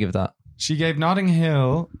Hill. What'd she give that? She gave Notting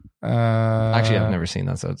Hill. Actually, I've never seen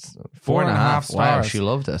that, so it's 4.5 stars. Wow, she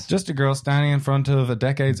loved it. Just a girl standing in front of a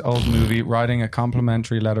decades-old movie, writing a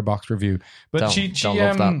complimentary Letterboxd review. But don't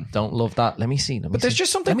love that. Don't love that. Let me see. But there's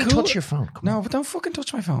just something cool. cool. Touch your phone. No, but don't fucking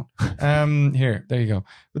touch my phone. Here, there you go.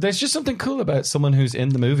 But there's just something cool about someone who's in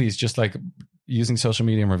the movies, just like using social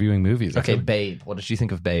media and reviewing movies. Okay, Babe. What did you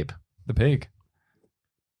think of Babe? The pig.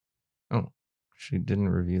 Oh, she didn't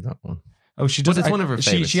review that one. Oh, she does. But it's one of her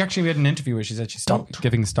favorites. She actually had an interview where she said she stopped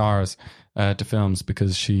giving stars to films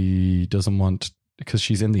because she doesn't want, because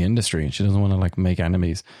she's in the industry and she doesn't want to like make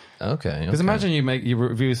enemies. Okay. Because imagine you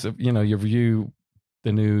review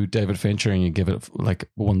the new David Fincher and you give it like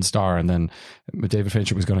 1 star, and then David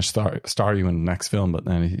Fincher was going to star you in the next film, but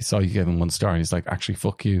then he saw you gave him 1 star and he's like, actually,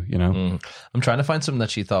 fuck you, you know? I'm trying to find something that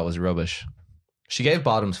she thought was rubbish. She gave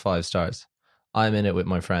Bottoms 5 stars. I'm in it with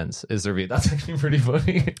my friends is the review. That's actually pretty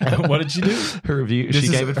funny. What did she do? Her review. She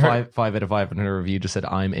gave it 5 out of 5, and her review just said,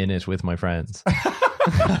 "I'm in it with my friends."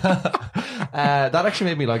 That actually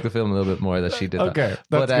made me like the film a little bit more that she did. Okay,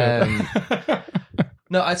 that. That's good.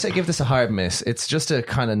 No, I'd say give this a hard miss. It's just a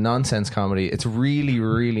kind of nonsense comedy. It's really,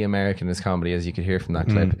 really American, this comedy, as you could hear from that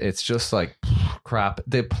clip. It's just like crap.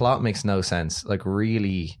 The plot makes no sense. Like,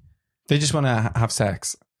 really, they just want to have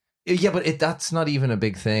sex. Yeah, but that's not even a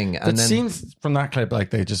big thing. And it seems from that clip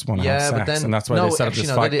like they just want to have sex, but then, and that's why they set up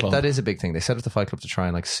this fight club. That is a big thing. They set up the fight club to try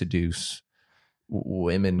and like seduce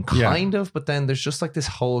women, kind of. But then there's just like this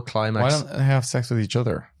whole climax. Why don't they have sex with each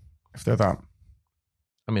other if they're that?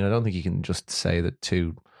 I mean, I don't think you can just say that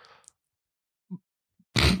two.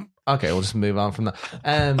 Okay, we'll just move on from that.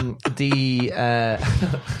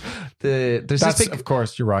 There's this big, of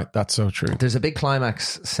course, you're right. That's so true. There's a big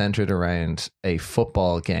climax centered around a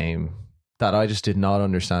football game that I just did not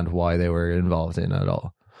understand why they were involved in at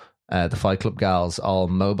all. The Fight Club gals all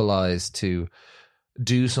mobilized to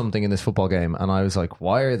do something in this football game, and I was like,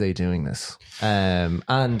 why are they doing this? And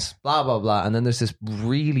blah blah blah. And then there's this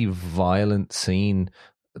really violent scene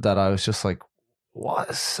that I was just like,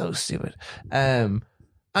 what? Is so stupid.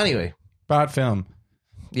 Anyway, bad film.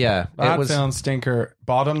 Yeah, bad film, stinker.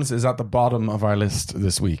 Bottoms is at the bottom of our list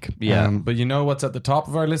this week. Yeah, but you know what's at the top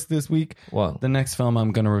of our list this week? What? The next film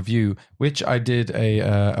I'm going to review, which I did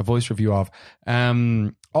a voice review of.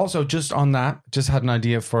 Also, just on that, just had an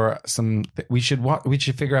idea for some. We should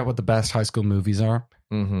figure out what the best high school movies are,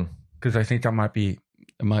 because I think that might be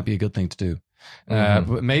a good thing to do.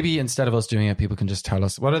 But maybe instead of us doing it, people can just tell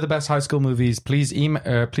us what are the best high school movies. Please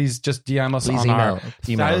email. Please just DM us on our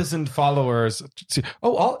 1,000 followers.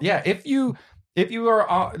 If you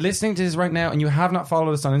are listening to this right now and you have not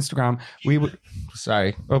followed us on Instagram, we would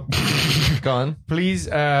Sorry. Oh. Go on. Please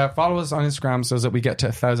follow us on Instagram so that we get to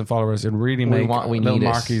 1,000 followers and really make we little need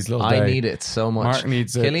Marky's it. little day. I need it so much. Mark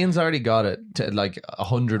needs it. Killian's already got it to like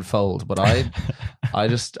 100-fold, but I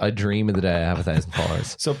dream of the day I have 1,000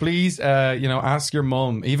 followers. So please, ask your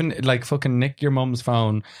mum, even like fucking nick your mum's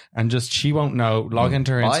phone and just, she won't know, log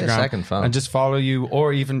into her Buy Instagram a second phone. and just follow you,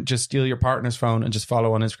 or even just steal your partner's phone and just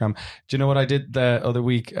follow on Instagram. Do you know what I did the other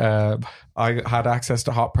week? I had access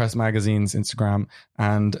to Hot Press Magazine's Instagram,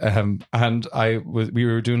 and we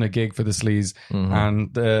were doing a gig for the Sleaze,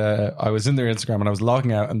 and I was in their Instagram and I was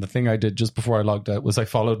logging out, and the thing I did just before I logged out was I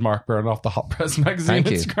followed Mark Byrne off the Hot Press Magazine Thank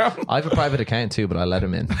Instagram. you. I have a private account too, but I let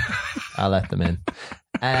him in. I let them in.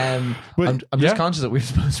 I'm just conscious that we're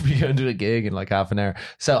supposed to be going to do a gig in like half an hour,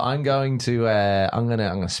 so I'm going to I'm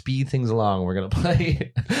gonna speed things along. We're gonna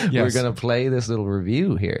play we're gonna play this little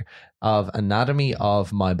review here of Anatomy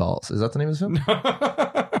of My Balls. Is that the name of the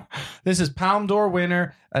film? This is Palme d'Or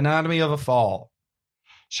winner Anatomy of a Fall.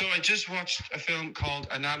 So I just watched a film called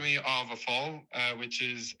Anatomy of a Fall, which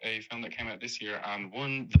is a film that came out this year and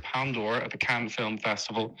won the Palme d'Or at the Cannes Film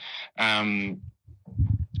Festival.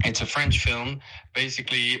 It's a French film.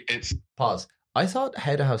 Basically, it's... Pause. I thought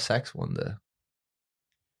How to Have Sex won the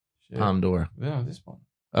Palme d'Or. Yeah, this one.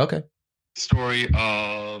 Okay. Story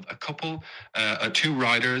of a couple, two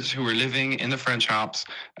writers who were living in the French Alps.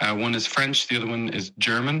 One is French, the other one is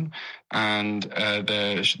German, and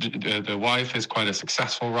the wife is quite a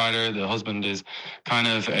successful writer. The husband is kind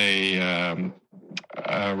of a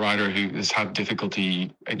writer who has had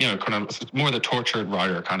difficulty, kind of more the tortured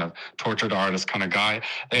writer, kind of tortured artist kind of guy.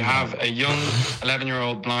 They have a young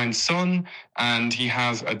 11-year-old blind son, and he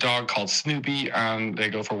has a dog called Snoopy, and they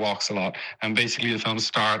go for walks a lot. And basically the film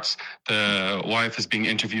starts, the wife is being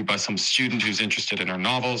interviewed by some student who's interested in her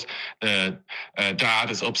novels. The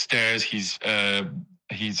dad is upstairs. He's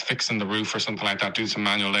fixing the roof or something like that, do some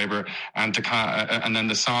manual labor, and then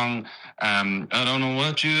the song, I don't know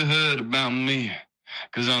what you heard about me,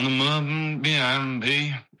 'cause I'm the mum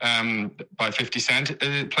B.M.B. By 50 Cent.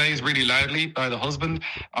 It plays really loudly by the husband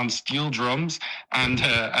on steel drums, and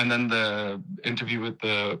then the interview with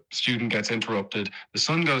the student gets interrupted. The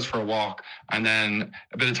son goes for a walk, and then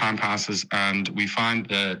a bit of time passes, and we find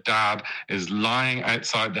the dad is lying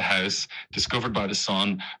outside the house, discovered by the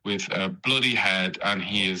son with a bloody head, and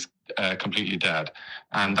he is completely dead.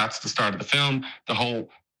 And that's the start of the film. The whole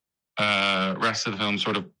rest of the film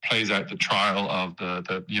sort of plays out the trial of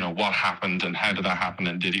the what happened and how did that happen,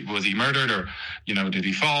 and was he murdered, or did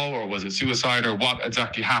he fall, or was it suicide, or what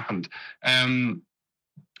exactly happened.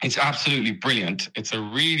 It's absolutely brilliant. It's a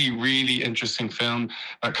really, really interesting film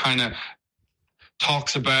that kind of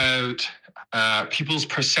talks about people's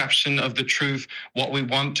perception of the truth, what we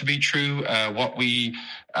want to be true, what we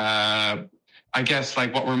I guess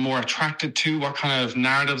like what we're more attracted to, what kind of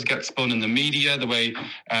narratives get spun in the media, the way,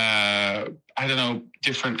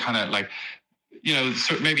 different kind of like,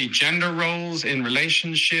 sort of maybe gender roles in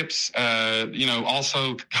relationships,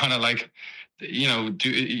 also kind of like,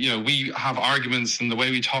 we have arguments, and the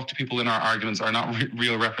way we talk to people in our arguments are not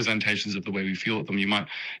real representations of the way we feel with them. You might,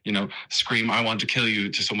 scream, "I want to kill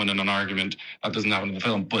you" to someone in an argument. That doesn't happen in the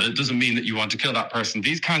film, but it doesn't mean that you want to kill that person.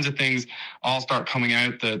 These kinds of things all start coming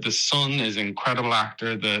out. The son is an incredible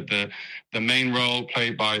actor. The main role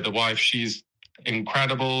played by the wife, she's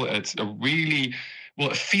incredible. It's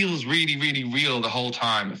it feels really, really real the whole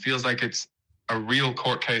time. It feels like it's a real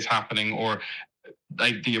court case happening, or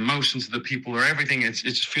like the emotions of the people, or everything. It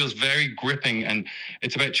just feels very gripping, and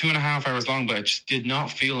it's about 2.5 hours long, but it just did not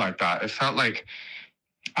feel like that. It felt like,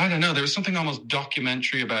 I don't know, there was something almost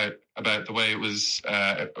documentary about the way it was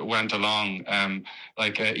went along.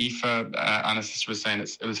 Aoife, Anna's sister, was saying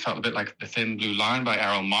it felt a bit like The Thin Blue Line by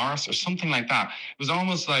Errol Morris or something like that. It was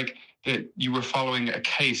almost like that you were following a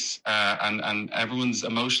case, and everyone's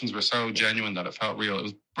emotions were so genuine that it felt real. It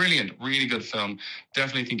was brilliant, really good film.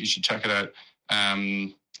 Definitely think you should check it out.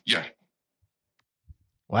 Yeah.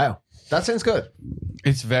 Wow. That sounds good.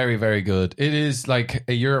 It's very, very good. It is like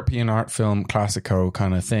a European art film classico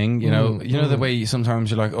kind of thing. The way sometimes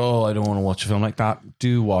you're like, oh, I don't want to watch a film like that.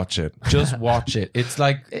 Do watch it. Just watch it. It's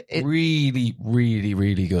like really, really,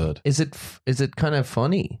 really good. Is it kind of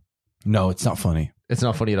funny? No, it's not funny. It's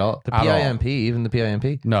not funny at all. The PIMP, even the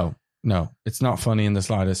PIMP? No, it's not funny in the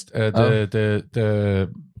slightest. The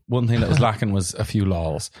one thing that was lacking was a few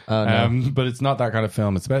lols. But it's not that kind of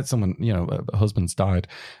film. It's about someone, a husband's died.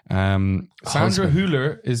 Sandra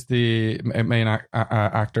Hüller is the main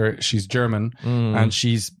actor. She's German, and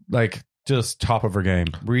she's like just top of her game.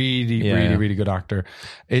 Really, really, really good actor.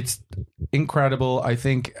 It's incredible. I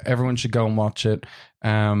think everyone should go and watch it.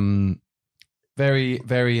 very,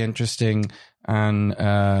 very interesting. And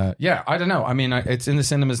yeah, I don't know. I mean, it's in the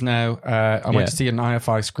cinemas now. I went to see it in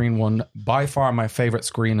IFI Screen 1. By far my favourite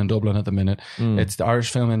screen in Dublin at the minute. It's the Irish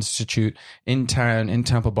Film Institute in town, in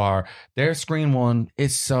Temple Bar. Their Screen 1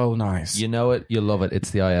 is so nice. You know it, you love it. It's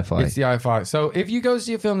the IFI. It's the IFI. So if you go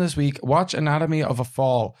see a film this week, watch Anatomy of a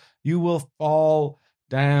Fall. You will fall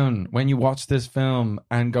down when you watch this film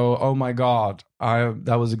and go, oh my God,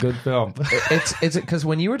 that was a good film. It's because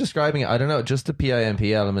when you were describing it, I don't know, just the PIMP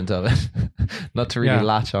element of it, not to really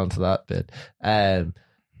latch onto that bit.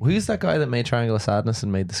 Who's that guy that made Triangle of Sadness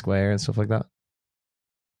and made The Square and stuff like that?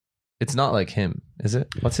 It's not like him, is it?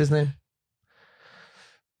 What's his name?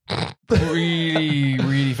 Really,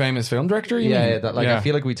 really famous film director. I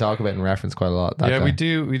feel like we talk about it and reference quite a lot. That guy. We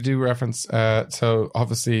do reference. So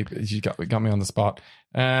obviously, you got me on the spot.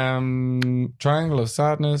 Triangle of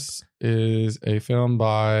Sadness is a film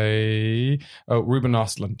by Ruben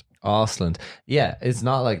Östlund. Yeah, it's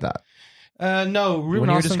not like that. No, Ruben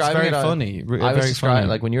Östlund's very funny. Very funny.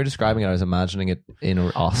 Like when you were describing it, I was imagining it in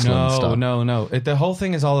Östlund stuff. No. The whole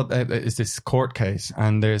thing is is this court case,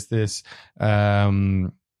 and there's this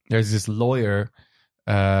lawyer.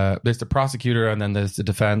 There's the prosecutor, and then there's the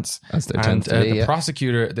defense. The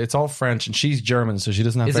prosecutor, it's all French, and she's German, so she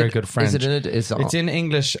doesn't have very good French. Is it in it? It's in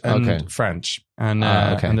English and French, and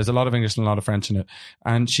there's a lot of English and a lot of French in it.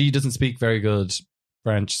 And she doesn't speak very good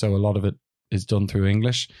French, so a lot of it is done through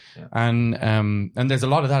English, and there's a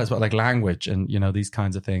lot of that as well, like language and these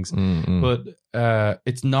kinds of things. But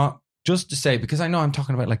it's not just to say, because I know I'm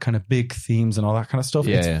talking about like kind of big themes and all that kind of stuff.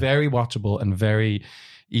 It's very watchable and very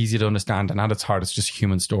easy to understand, and at its heart, it's just a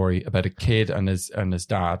human story about a kid and his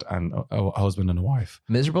dad and a husband and a wife.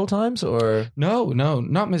 Miserable times, or no,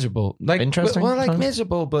 not miserable. Like interesting. Well, like times?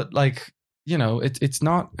 Miserable, but like it's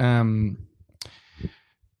not.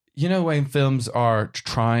 When films are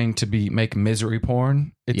trying to make misery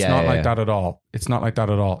porn, it's not like that at all. It's not like that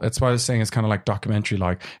at all. That's why I was saying it's kind of like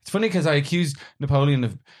documentary-like. It's funny because I accused Napoleon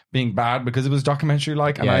of being bad because it was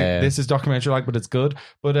documentary-like, and this is documentary-like, but it's good.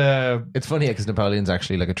 But it's funny because Napoleon's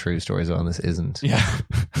actually like a true story as well, and this isn't. Yeah.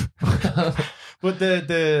 But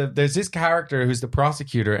there's this character who's the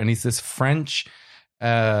prosecutor, and he's this French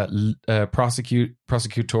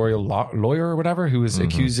prosecutorial lawyer or whatever, who is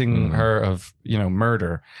accusing her of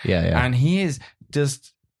murder. And he is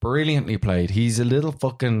just brilliantly played. He's a little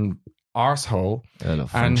fucking arsehole,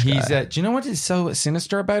 and he's do you know what is so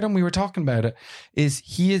sinister about him? We were talking about it. Is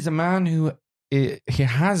he is a man who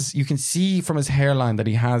you can see from his hairline that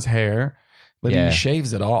he has hair, but he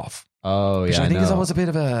shaves it off. Which I think is always a bit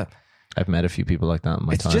of a. I've met a few people like that in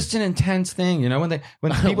my time. It's just an intense thing, when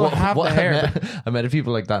people have the hair. I met a few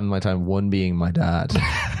people like that in my time. One being my dad.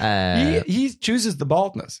 He chooses the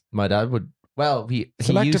baldness. My dad would. Well, he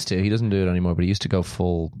used to. He doesn't do it anymore, but he used to go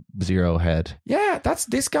full zero head. Yeah, that's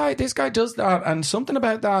this guy. This guy does that, and something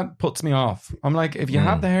about that puts me off. I'm like, if you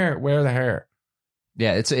have the hair, wear the hair.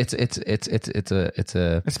 Yeah, it's a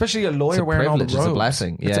especially a lawyer wearing all the robes. It's a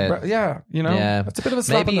blessing. It's a bit of a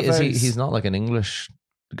slap in the face. He's not like an English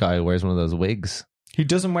guy who wears one of those wigs. He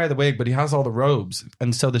doesn't wear the wig, but he has all the robes,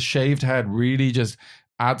 and so the shaved head really just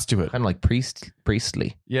adds to it. Kind of like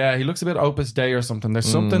priestly. Yeah, he looks a bit Opus Dei or something. There's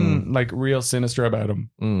something like real sinister about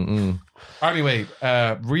him. Anyway,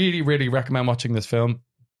 really, really recommend watching this film.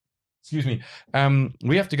 Excuse me.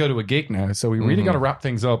 We have to go to a gig now, so we really got to wrap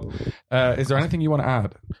things up. Is there anything you want to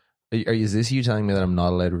add? Is this you telling me that I'm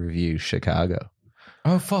not allowed to review Chicago?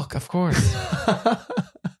 Oh, fuck, of course.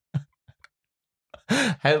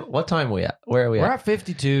 What time are we at? Where are we at? We're at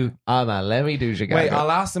 52. Oh, man, let me do Chicago. Wait,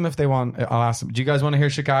 I'll ask them if they want. I'll ask them. Do you guys want to hear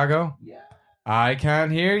Chicago? Yeah. I can't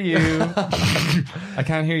hear you. I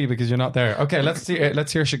can't hear you because you're not there. Okay, let's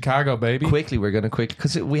hear Chicago, baby. Quickly, we're going to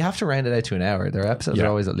because we have to round it out to an hour. Their episodes are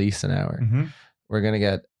always at least an hour. We're gonna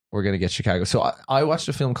get Chicago. So I watched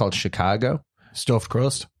a film called Chicago. Stuffed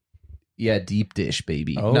crust. Yeah, deep dish,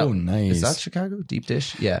 baby. Oh, no, nice. Is that Chicago? Deep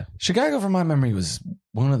dish? Yeah. Chicago, from my memory, was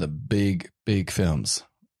one of the big films.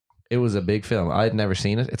 It was a big film. I'd never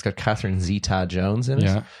seen it. It's got Catherine Zeta-Jones in it.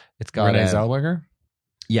 Yeah. It's got Renee Zellweger.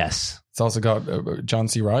 Yes. It's also got John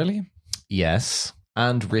C. Reilly. Yes.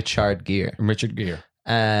 And Richard Gere.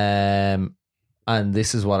 And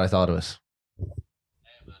this is what I thought of it.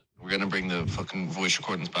 We're going to bring the fucking voice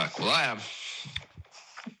recordings back. Well, I am.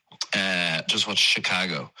 Just watched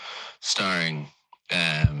Chicago, starring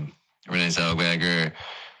Renee Zellweger,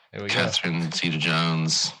 Catherine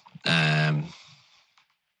Zeta-Jones,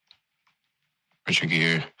 Richard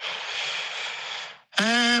Gere.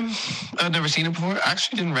 I'd never seen it before. I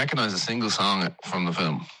actually didn't recognize a single song from the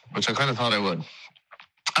film, which I kind of thought I would.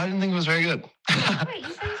 I didn't think it was very good. Wait,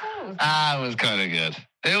 you sang songs? It was kind of good.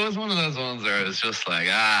 It was one of those ones where it was just like,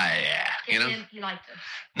 yeah, you know. You liked it.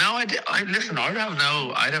 No, I did. Listen. I'd have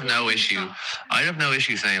no issue. I'd have no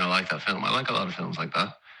issue saying I like that film. I like a lot of films like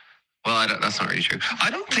that. Well, that's not really true. I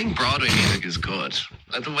don't think Broadway music is good.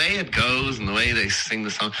 Like, the way it goes and the way they sing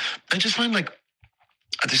the song, I just find like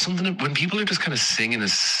there's something when people are just kind of singing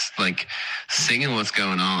what's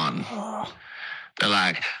going on. They're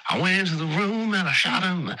like, I went into the room and I shot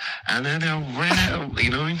him, and then I ran out. You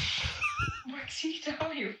know what I mean?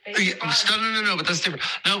 No, but that's different.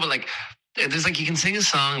 No, but like, there's like, you can sing a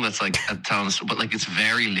song that's like a telling a story, but like it's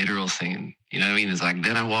very literal singing. You know what I mean? It's like,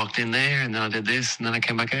 then I walked in there, and then I did this, and then I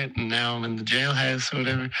came back out, and now I'm in the jailhouse or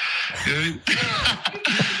whatever. You know what I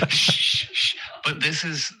mean? Shh. But this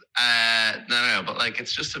is no, but like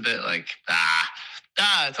it's just a bit like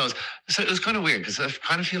it's always, so it was kind of weird because I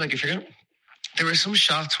kind of feel like if you're gonna, there were some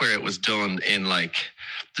shots where it was done in like,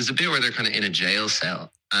 there's a bit where they're kind of in a jail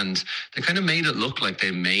cell, and they kind of made it look like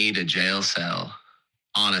they made a jail cell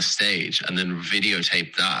on a stage and then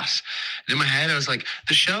videotaped that. And in my head, I was like,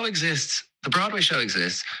 the show exists, the Broadway show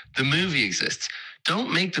exists, the movie exists.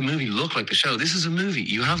 Don't make the movie look like the show. This is a movie.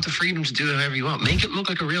 You have the freedom to do it however you want. Make it look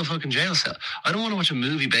like a real fucking jail cell. I don't want to watch a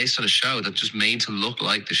movie based on a show that's just made to look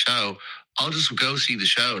like the show. I'll just go see the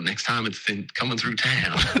show next time it's coming through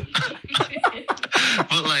town.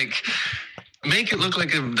 But like, make it look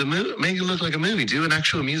like make it look like a movie. Do an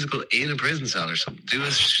actual musical in a prison cell or something. Do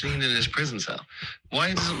a scene in his prison cell.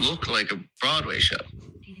 Why does it look like a Broadway show?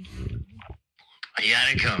 I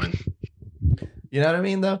got it coming. You know what I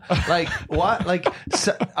mean, though? Like, what? Like,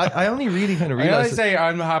 so, I only really kind of I gotta realized... say,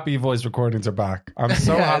 I'm happy voice recordings are back. I'm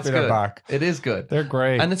so Yeah, happy it's they're good. back. It is good. They're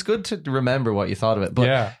great. And it's good to remember what you thought of it.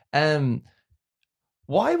 But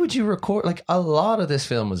why would you record... Like, a lot of this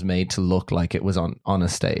film was made to look like it was on a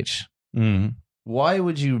stage. Mm. Why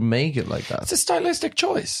would you make it like that? It's a stylistic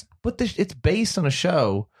choice. But it's based on a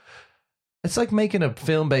show. It's like making a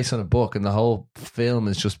film based on a book, and the whole film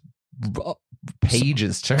is just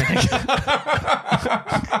pages turning.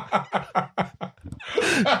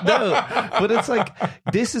 No, but it's like,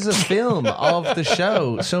 this is a film of the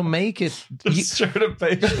show, so make it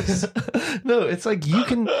pages. No, it's like, you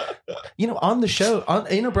can, on the show,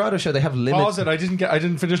 in a Broadway show, they have limits. Pause it. I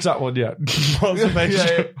didn't finish that one yet. Pause the page.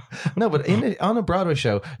 Yeah. No, but on a Broadway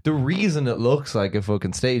show, the reason it looks like a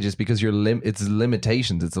fucking stage is because it's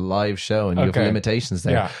limitations. It's a live show, and you have limitations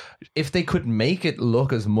there. Yeah. If they could make it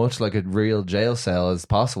look as much like a real jail cell as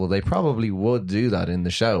possible, they probably would do that in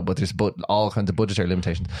the show. But there's all kinds of budgetary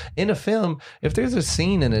limitations. In a film, if there's a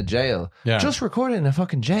scene in a jail, just record it in a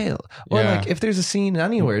fucking jail. Or like, if there's a scene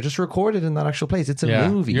anywhere, just record it in that actual place. It's a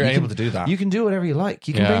movie. You're able to do that. You can do whatever you like.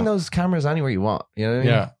 You can bring those cameras anywhere you want. You know what I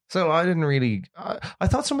mean? Yeah. So I didn't really... I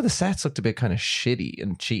thought some of the sets looked a bit kind of shitty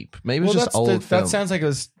and cheap. Maybe it was just old film. That sounds like it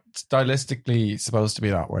was stylistically supposed to be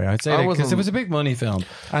that way. I'd say because it was a big money film,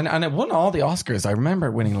 and it won all the Oscars. I remember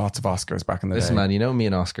it winning lots of Oscars back in the day. Listen, man, you know me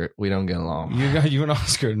and Oscar, we don't get along. You and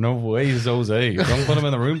Oscar, no way, Jose. Don't put them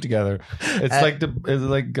in the room together. It's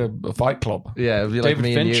like a fight club. Yeah, it'd be like David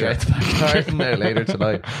me Fincher. and you at the back garden there later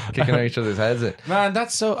tonight, kicking each other's heads in. Man,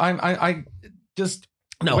 that's so. I just.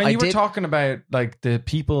 No, when you were talking about like the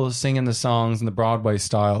people singing the songs in the Broadway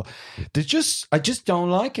style, I just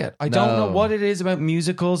don't like it. I don't know what it is about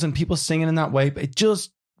musicals and people singing in that way, but it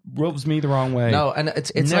just rubs me the wrong way. No, and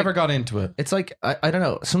it's never like, got into it. It's like, I don't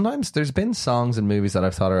know. Sometimes there's been songs in movies that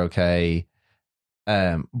I've thought are okay,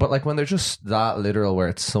 but like when they're just that literal, where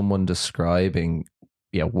it's someone describing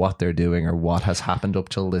what they're doing or what has happened up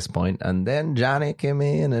till this point, and then Johnny came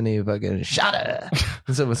in and he fucking shot her.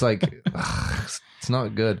 And so it was like, it's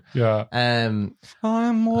not good. Yeah.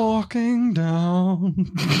 I'm walking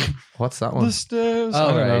down. What's that one? The stairs.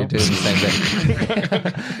 Oh, right, you're doing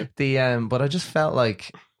the same thing. But I just felt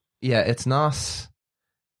like, it's not.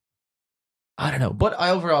 I don't know, but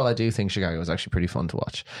overall, I do think Chicago was actually pretty fun to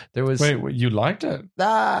watch. There was. Wait, you liked it?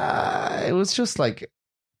 It was just like,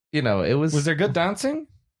 it was. Was there good dancing?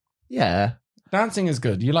 Yeah, dancing is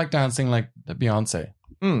good. You like dancing like Beyonce?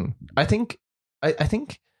 I think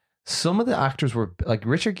some of the actors were like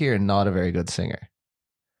Richard Gere, not a very good singer.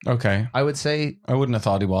 Okay, I would say I wouldn't have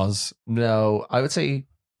thought he was. No, I would say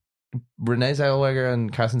Renee Zellweger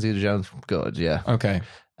and Catherine Zeta-Jones good. Yeah. Okay.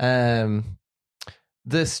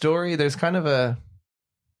 The story, there's a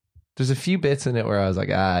few bits in it where I was like,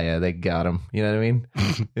 they got him. You know what I mean?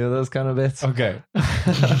 Those kind of bits. Okay.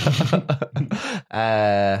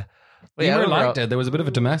 Emer liked it. There was a bit of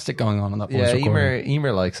a domestic going on in that voice recording.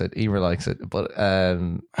 Emer likes it. Emer likes it. But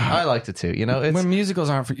I liked it too. When musicals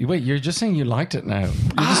aren't for you. Wait, you're just saying you liked it now. You're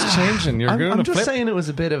just changing. I'm just saying it was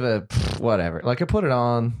a bit of a whatever. Like I put it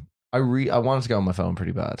on. I wanted to go on my phone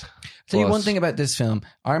pretty bad. Tell you one thing about this film.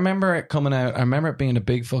 I remember it coming out. I remember it being a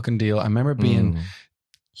big fucking deal. I remember it being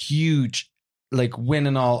huge, like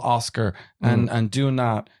winning all Oscar and doing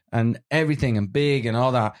that and everything and big and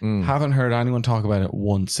all that. Haven't heard anyone talk about it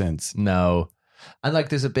once since. No. And like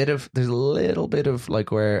there's a little bit of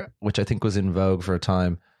like which I think was in vogue for a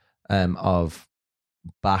time, of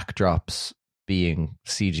backdrops being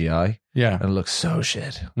CGI. Yeah. And it looks so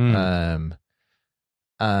shit. And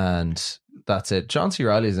that's it. John C.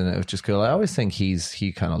 Reilly's in it, which is cool. I always think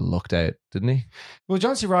he kind of lucked out, didn't he? Well,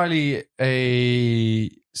 John C. Reilly,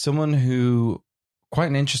 someone who quite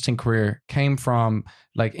an interesting career, came from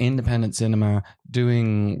like independent cinema,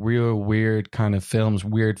 doing real weird kind of films,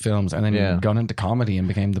 and then gone into comedy and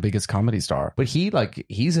became the biggest comedy star. But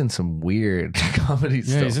he's in some weird comedy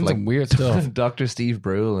stuff. Yeah, he's in like some weird stuff. Dr. Steve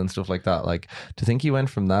Brule and stuff like that. Like, to think he went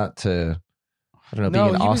from that to, I don't know,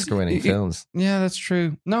 being in Oscar-winning films. Yeah, that's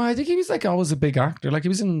true. No, I think he was like always a big actor. Like he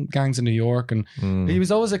was in Gangs of New York, and he was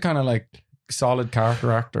always a kind of like solid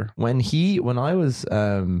character actor. When I was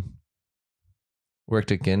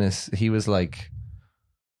worked at Guinness, he was like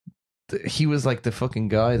the fucking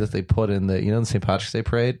guy that they put in the the St. Patrick's Day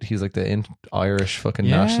parade. He's like the Irish fucking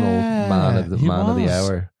national man of the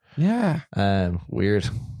hour. Yeah. Weird.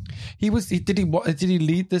 He was. Did he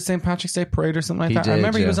lead the St. Patrick's Day parade or something like that? I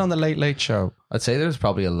remember he was on the Late Late Show. I'd say there's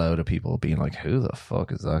probably a load of people being like, "Who the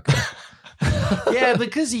fuck is that guy?" Yeah,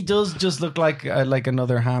 because he does just look like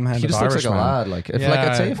another ham-handed. He just Irish looks like man. a lad. Like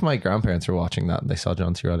I'd say if my grandparents were watching that and they saw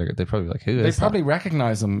John C. Reilly, they'd probably be like, "Who is?" They that? probably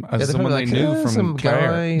recognize him as someone they knew from some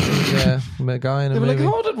Claire. guy. A guy in a They were movie.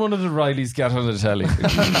 like, "How did one of the Rileys get on the telly?"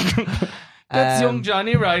 That's young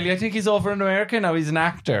Johnny Riley. I think he's over in America now. He's an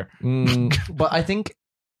actor. But I think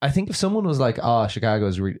if someone was like,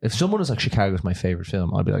 if someone was like, Chicago's my favorite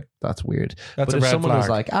film, I'd be like, that's weird. That's but a if red someone was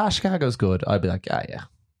flag. like, Chicago's good, I'd be like, yeah.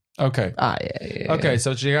 Okay. Yeah. Okay,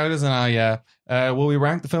 so Chicago's an yeah. Will we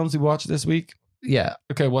rank the films we watched this week? Yeah.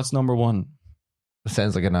 Okay, what's number one? It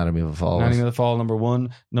sounds like Anatomy of a Fall. Anatomy of the Fall, number one.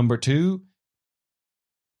 Number two?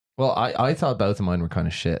 Well, I thought both of mine were kind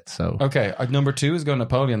of shit, so... Okay, number two is going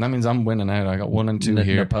Napoleon. That means I'm winning out. I got 1 and 2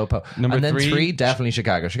 here. Number and then three, definitely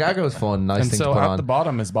Chicago. Chicago is fun, nice and thing so to put at on. the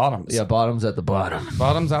bottom is Bottoms. Yeah, Bottoms at the bottom.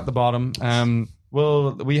 Bottoms at the bottom.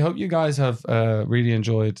 Well, we hope you guys have really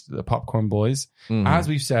enjoyed the Popcorn Boys. As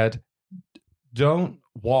we've said, don't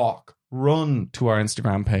walk, run to our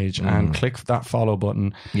Instagram page and click that follow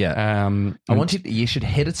button. Yeah. I want you should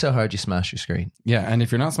hit it so hard you smash your screen. Yeah, and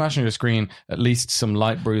if you're not smashing your screen, at least some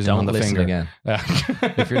light bruising Don't on the listen finger. again.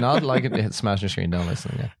 If you're not liking to smash your screen, don't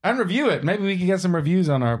listen again. And review it. Maybe we can get some reviews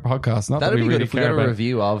on our podcast. Not That'd that we be really good if we care got a about.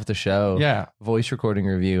 review of the show. Yeah. Voice recording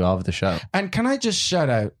review of the show. And can I just shout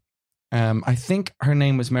out, I think her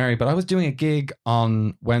name was Mary, but I was doing a gig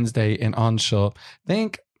on Wednesday in Onshaw. I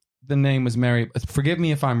think the name was Mary. Forgive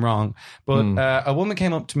me if I'm wrong, but a woman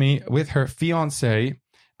came up to me with her fiance,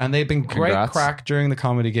 and they've been great Congrats. crack during the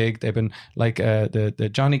comedy gig. They've been like the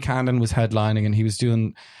Johnny Cannon was headlining, and he was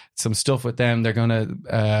doing some stuff with them. They're going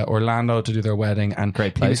to Orlando to do their wedding, and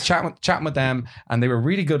Great he was place. chatting with them, and they were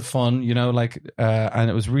really good fun, and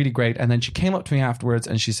it was really great. And then she came up to me afterwards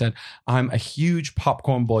and she said, "I'm a huge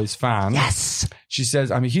Popcorn Boys fan." Yes. She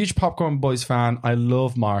says, "I'm a huge Popcorn Boys fan. I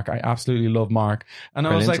love Mark. I absolutely love Mark." And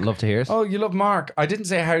I was Brilliant. like, Love to hear it. "Oh, you love Mark." I didn't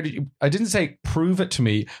say I didn't say prove it to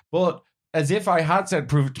me, but as if I had said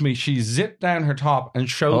prove it to me, she zipped down her top and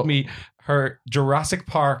showed me her Jurassic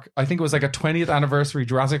Park. I think it was like a 20th anniversary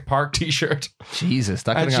Jurassic Park t-shirt. Jesus,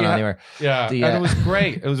 that could And have she gone had- anywhere. Yeah, and it was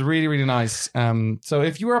great. It was really, really nice. So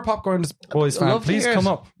if you were a Popcorn Boys fan, Love to please hear it. come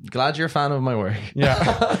up. Glad you're a fan of my work.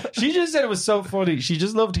 Yeah. She just said it was so funny. She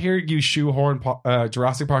just loved hearing you shoehorn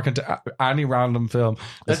Jurassic Park into any random film.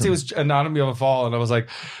 Let's say it was Anatomy of a Fall, and I was like,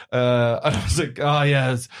 oh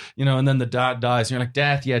yes, and then the dad dies, and you're like,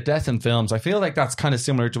 death in films. I feel like that's kind of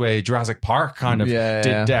similar to a Jurassic Park kind of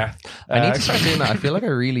did death. I need to start doing that. I feel like I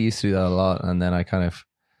really used to do that a lot, and then I kind of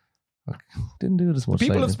didn't do it as much.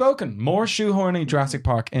 People lately. have spoken. More shoehorning Jurassic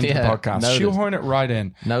Park into the podcast. noted. Shoehorn it right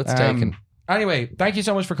in. Notes taken. Anyway, thank you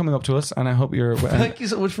so much for coming up to us, and I hope you're... Thank you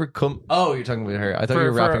so much for coming. Oh, you're talking about her. I thought you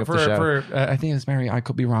were wrapping up the show. I think it's Mary. I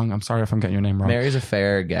could be wrong. I'm sorry if I'm getting your name wrong. Mary's a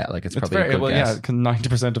fair get. Like it's probably a good guess. Yeah, because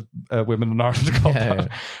 90% of women in Ireland are called that.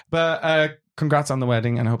 But congrats on the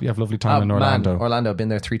wedding, and I hope you have a lovely time in Orlando. Man, Orlando, been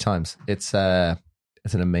there 3 times. It's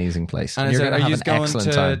an amazing place. And I you're said, going to are you have an going excellent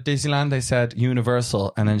to time. Disneyland? They said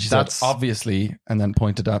Universal, and then she said obviously, and then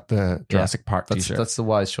pointed at the Jurassic Park t-shirt. That's the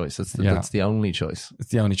wise choice. That's the only choice. It's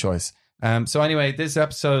the only choice. So anyway, this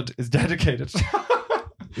episode is dedicated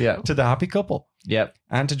to the happy couple. Yep.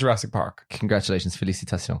 And to Jurassic Park. Congratulations.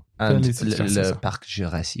 Félicitations. And Félicitations. le Parc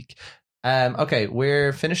Jurassique. Okay,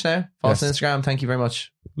 we're finished now. Follow us on Yes. Instagram. Thank you very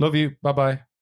much. Love you. Bye bye.